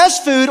buy the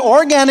best food,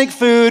 organic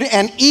food,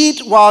 and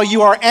eat while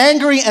you are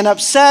angry and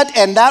upset,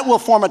 and that will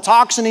form a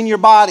toxin in your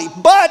body.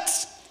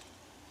 But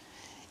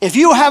if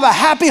you have a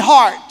happy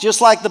heart, just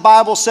like the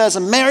Bible says, a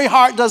merry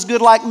heart does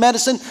good like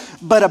medicine,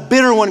 but a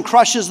bitter one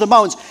crushes the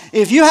bones.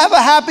 If you have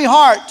a happy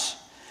heart,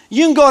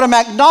 you can go to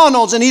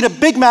McDonald's and eat a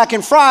Big Mac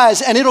and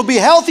fries, and it'll be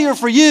healthier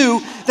for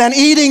you than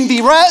eating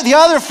the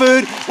other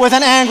food with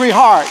an angry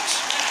heart.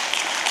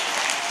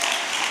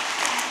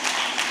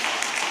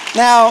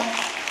 Now,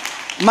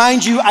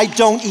 mind you, I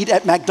don't eat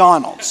at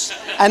McDonald's,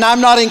 and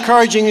I'm not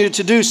encouraging you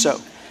to do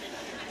so.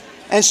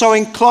 And so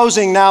in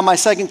closing now, my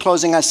second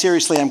closing, I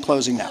seriously am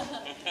closing now.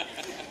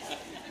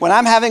 When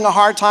I'm having a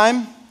hard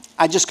time,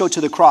 I just go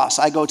to the cross.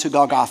 I go to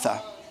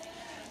Golgotha.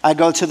 I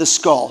go to the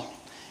skull.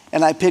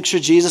 And I picture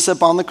Jesus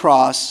up on the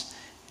cross,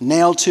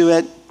 nailed to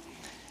it,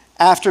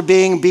 after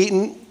being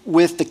beaten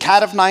with the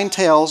cat of nine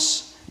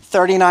tails,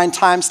 39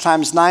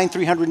 times 9,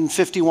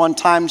 351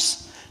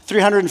 times,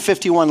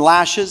 351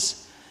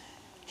 lashes.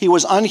 He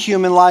was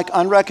unhuman-like,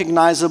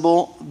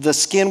 unrecognizable. The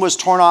skin was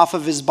torn off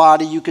of his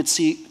body. You could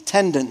see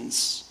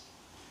tendons.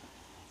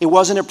 It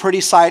wasn't a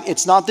pretty sight.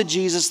 It's not the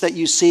Jesus that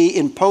you see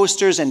in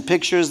posters and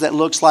pictures that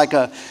looks like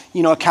a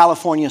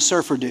California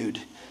surfer dude.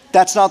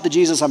 That's not the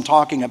Jesus I'm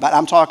talking about.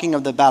 I'm talking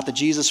about the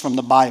Jesus from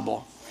the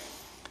Bible.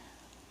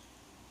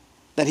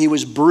 That he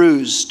was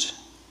bruised.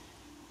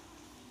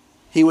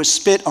 He was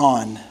spit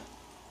on.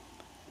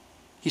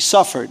 He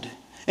suffered.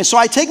 And so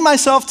I take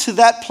myself to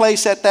that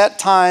place at that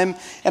time,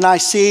 and I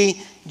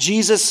see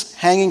Jesus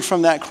hanging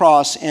from that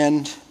cross,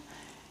 and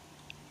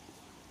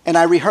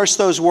I rehearse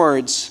those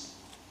words.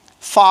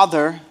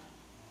 Father,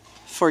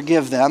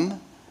 forgive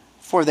them,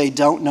 for they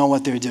don't know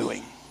what they're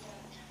doing.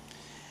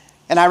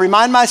 And I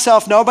remind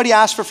myself, nobody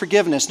asked for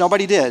forgiveness.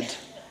 Nobody did.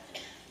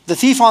 The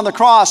thief on the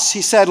cross,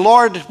 he said,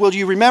 Lord, will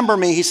you remember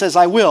me? He says,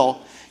 I will.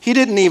 He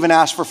didn't even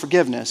ask for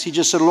forgiveness. He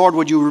just said, Lord,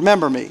 would you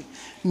remember me?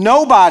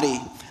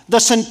 Nobody. The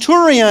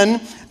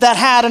centurion that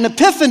had an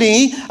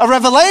epiphany, a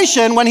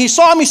revelation, when he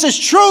saw him, he says,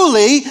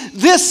 truly,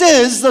 this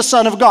is the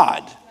Son of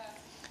God.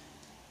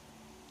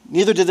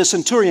 Neither did the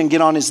centurion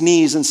get on his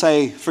knees and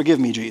say, forgive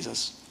me,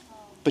 Jesus.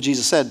 But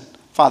Jesus said,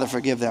 Father,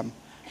 forgive them,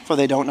 for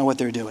they don't know what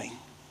they're doing.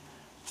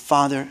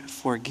 Father,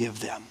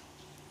 forgive them.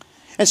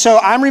 And so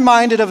I'm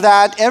reminded of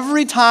that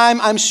every time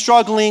I'm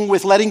struggling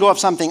with letting go of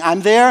something.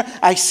 I'm there,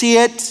 I see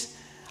it,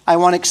 I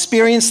want to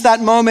experience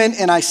that moment,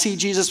 and I see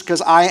Jesus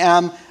because I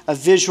am a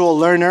visual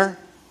learner.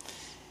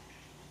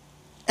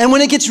 And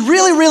when it gets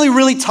really, really,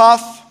 really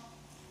tough,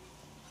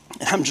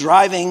 and I'm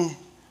driving,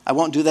 I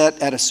won't do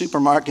that at a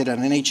supermarket, at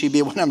an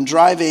H-E-B. When I'm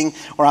driving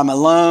or I'm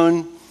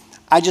alone,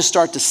 I just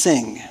start to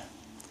sing.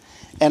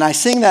 And I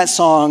sing that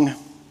song,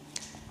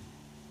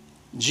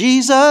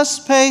 Jesus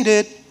paid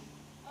it,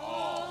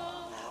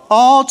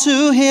 all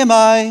to him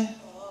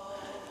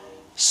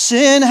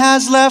sin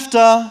has left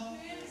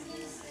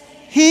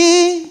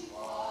he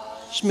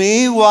washed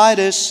me white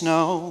as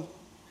snow.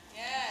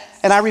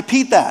 And I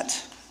repeat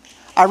that.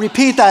 I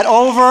repeat that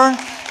over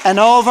and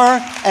over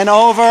and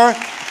over.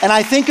 And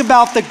I think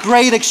about the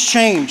great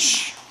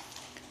exchange.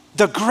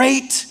 The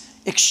great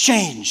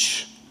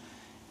exchange.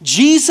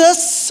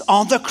 Jesus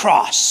on the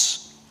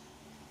cross.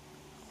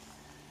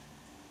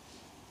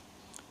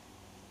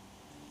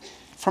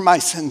 For my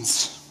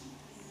sins.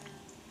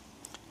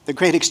 The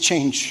great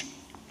exchange.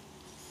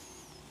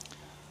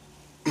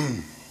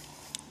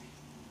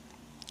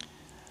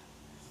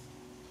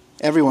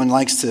 Everyone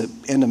likes to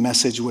end a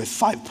message with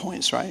 5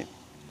 points, right?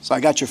 So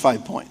I got your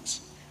 5 points.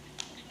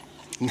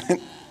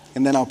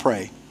 And then I'll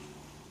pray.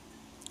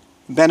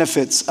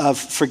 Benefits of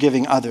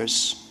forgiving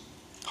others.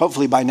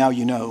 Hopefully by now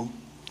you know.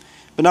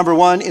 But number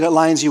one, it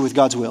aligns you with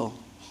God's will.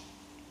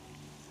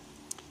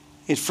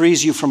 It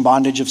frees you from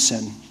bondage of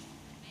sin.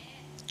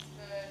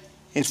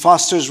 It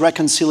fosters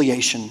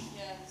reconciliation.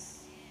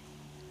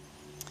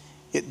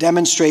 It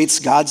demonstrates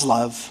God's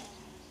love.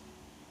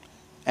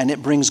 And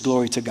it brings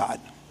glory to God.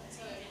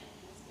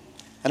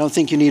 I don't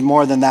think you need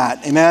more than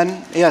that.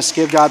 Amen? Yes,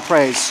 give God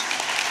praise.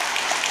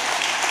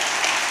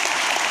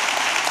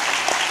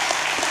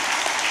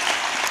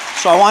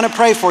 So I want to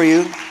pray for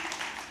you.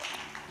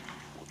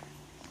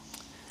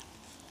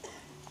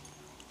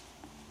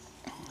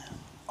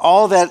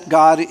 All that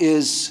God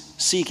is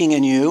seeking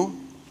in you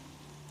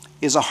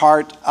is a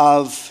heart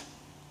of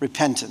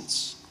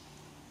repentance,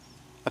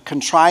 a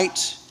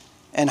contrite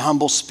and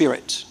humble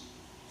spirit.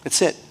 That's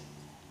it.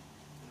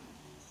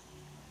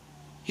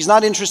 He's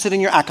not interested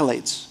in your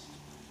accolades.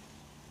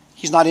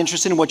 He's not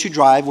interested in what you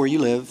drive, where you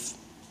live,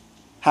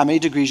 how many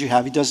degrees you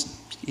have.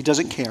 He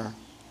doesn't care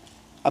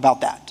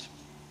about that.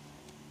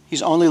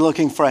 He's only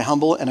looking for a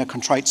humble and a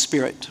contrite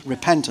spirit.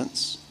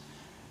 Repentance.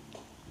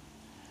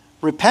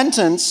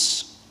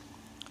 Repentance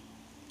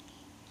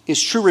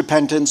is true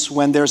repentance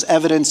when there's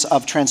evidence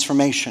of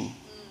transformation.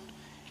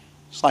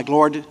 It's like,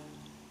 Lord,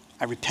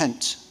 I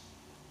repent.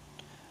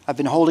 I've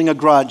been holding a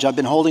grudge. I've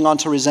been holding on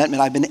to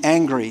resentment. I've been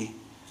angry.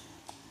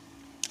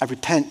 I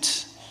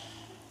repent.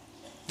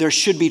 There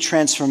should be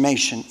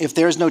transformation. If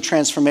there is no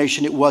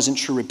transformation, it wasn't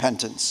true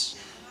repentance.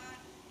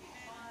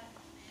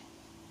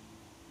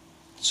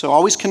 So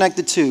always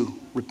connected to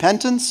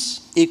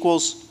repentance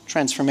equals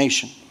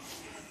transformation.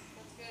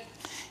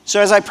 So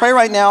as I pray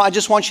right now, I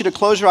just want you to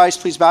close your eyes,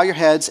 please bow your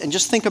heads, and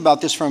just think about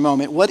this for a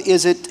moment. What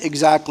is it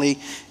exactly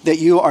that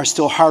you are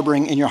still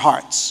harboring in your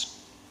hearts?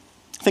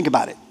 Think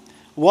about it.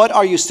 What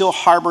are you still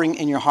harboring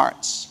in your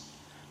hearts?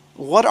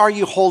 What are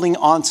you holding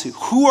on to?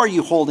 Who are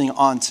you holding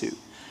on to?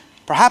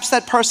 Perhaps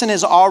that person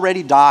has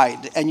already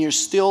died and you're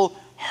still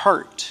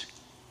hurt.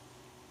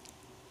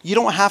 You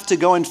don't have to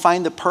go and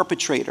find the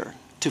perpetrator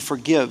to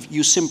forgive.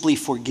 You simply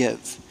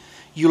forgive.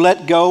 You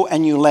let go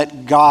and you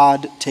let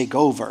God take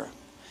over.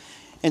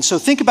 And so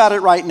think about it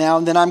right now,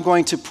 and then I'm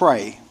going to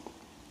pray.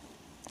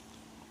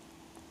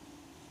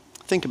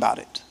 Think about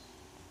it.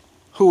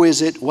 Who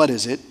is it? What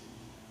is it?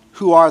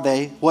 Who are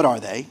they? What are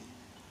they?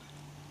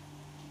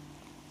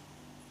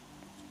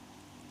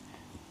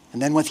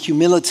 And then with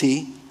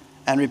humility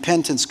and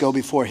repentance, go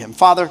before him.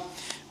 Father,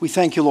 we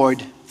thank you,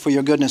 Lord, for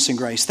your goodness and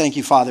grace. Thank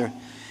you, Father,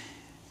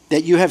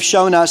 that you have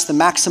shown us the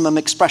maximum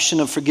expression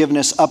of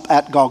forgiveness up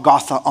at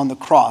Golgotha on the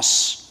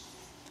cross.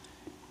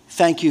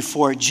 Thank you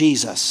for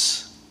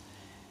Jesus.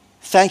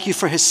 Thank you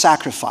for his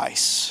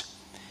sacrifice.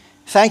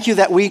 Thank you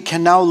that we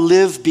can now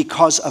live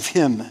because of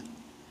him.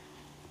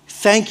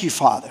 Thank you,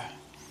 Father,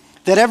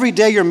 that every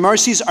day your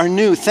mercies are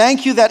new.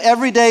 Thank you that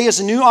every day is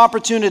a new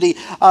opportunity,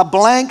 a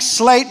blank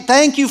slate.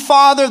 Thank you,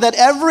 Father, that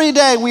every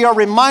day we are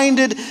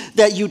reminded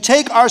that you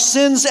take our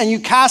sins and you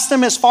cast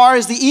them as far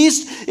as the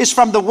east is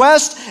from the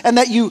west, and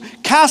that you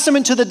cast them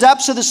into the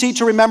depths of the sea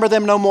to remember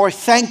them no more.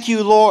 Thank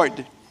you,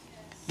 Lord,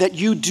 that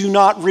you do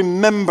not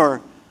remember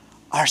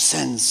our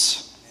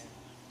sins.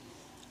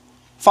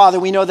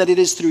 Father, we know that it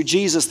is through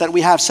Jesus that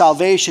we have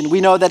salvation.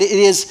 We know that it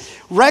is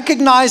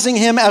recognizing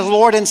him as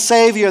Lord and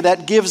Savior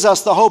that gives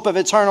us the hope of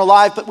eternal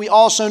life. But we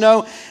also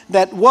know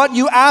that what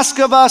you ask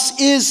of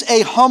us is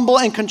a humble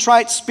and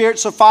contrite spirit.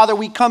 So, Father,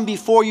 we come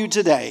before you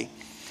today.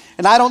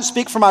 And I don't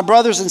speak for my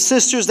brothers and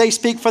sisters. They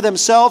speak for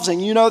themselves,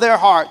 and you know their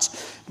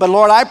hearts. But,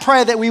 Lord, I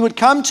pray that we would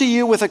come to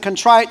you with a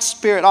contrite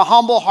spirit, a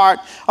humble heart,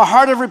 a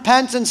heart of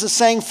repentance, and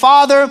saying,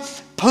 Father,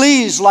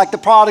 please, like the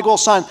prodigal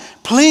son,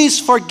 please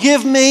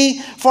forgive me,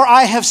 for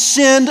I have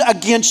sinned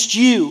against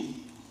you.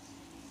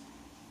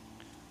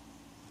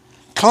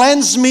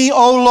 Cleanse me,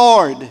 O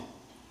Lord.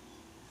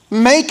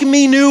 Make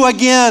me new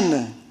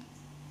again.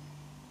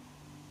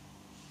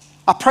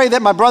 I pray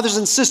that my brothers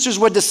and sisters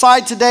would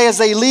decide today as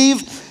they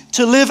leave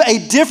to live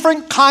a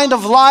different kind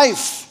of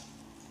life.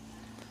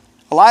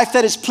 A life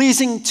that is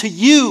pleasing to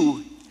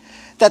you.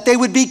 That they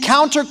would be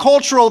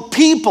countercultural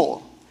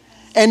people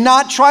and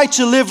not try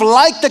to live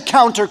like the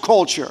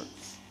counterculture.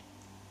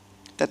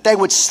 That they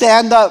would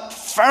stand up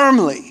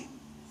firmly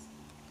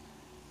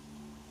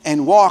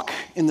and walk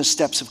in the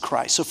steps of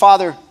Christ. So,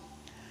 Father,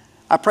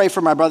 I pray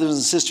for my brothers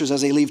and sisters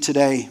as they leave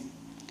today,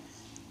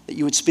 that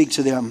you would speak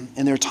to them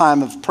in their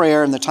time of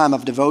prayer, in their time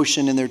of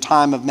devotion, in their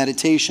time of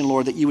meditation,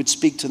 Lord, that you would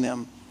speak to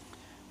them,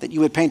 that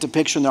you would paint a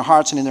picture in their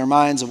hearts and in their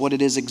minds of what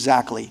it is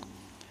exactly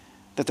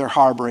that they're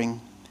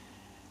harboring.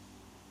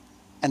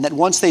 And that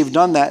once they've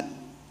done that,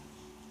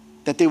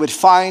 that they would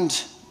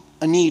find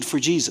a need for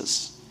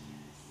Jesus.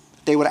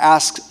 They would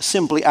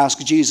simply ask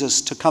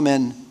Jesus to come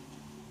in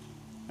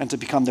and to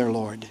become their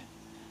Lord.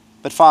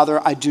 But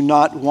Father, I do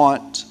not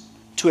want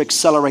to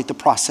accelerate the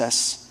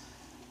process.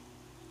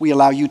 We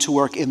allow you to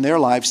work in their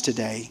lives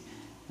today,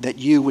 that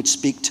you would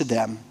speak to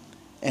them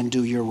and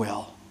do your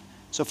will.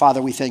 So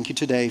Father, we thank you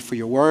today for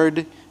your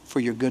word, for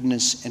your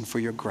goodness, and for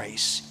your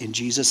grace. In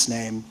Jesus'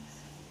 name.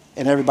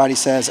 And everybody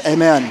says,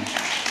 amen.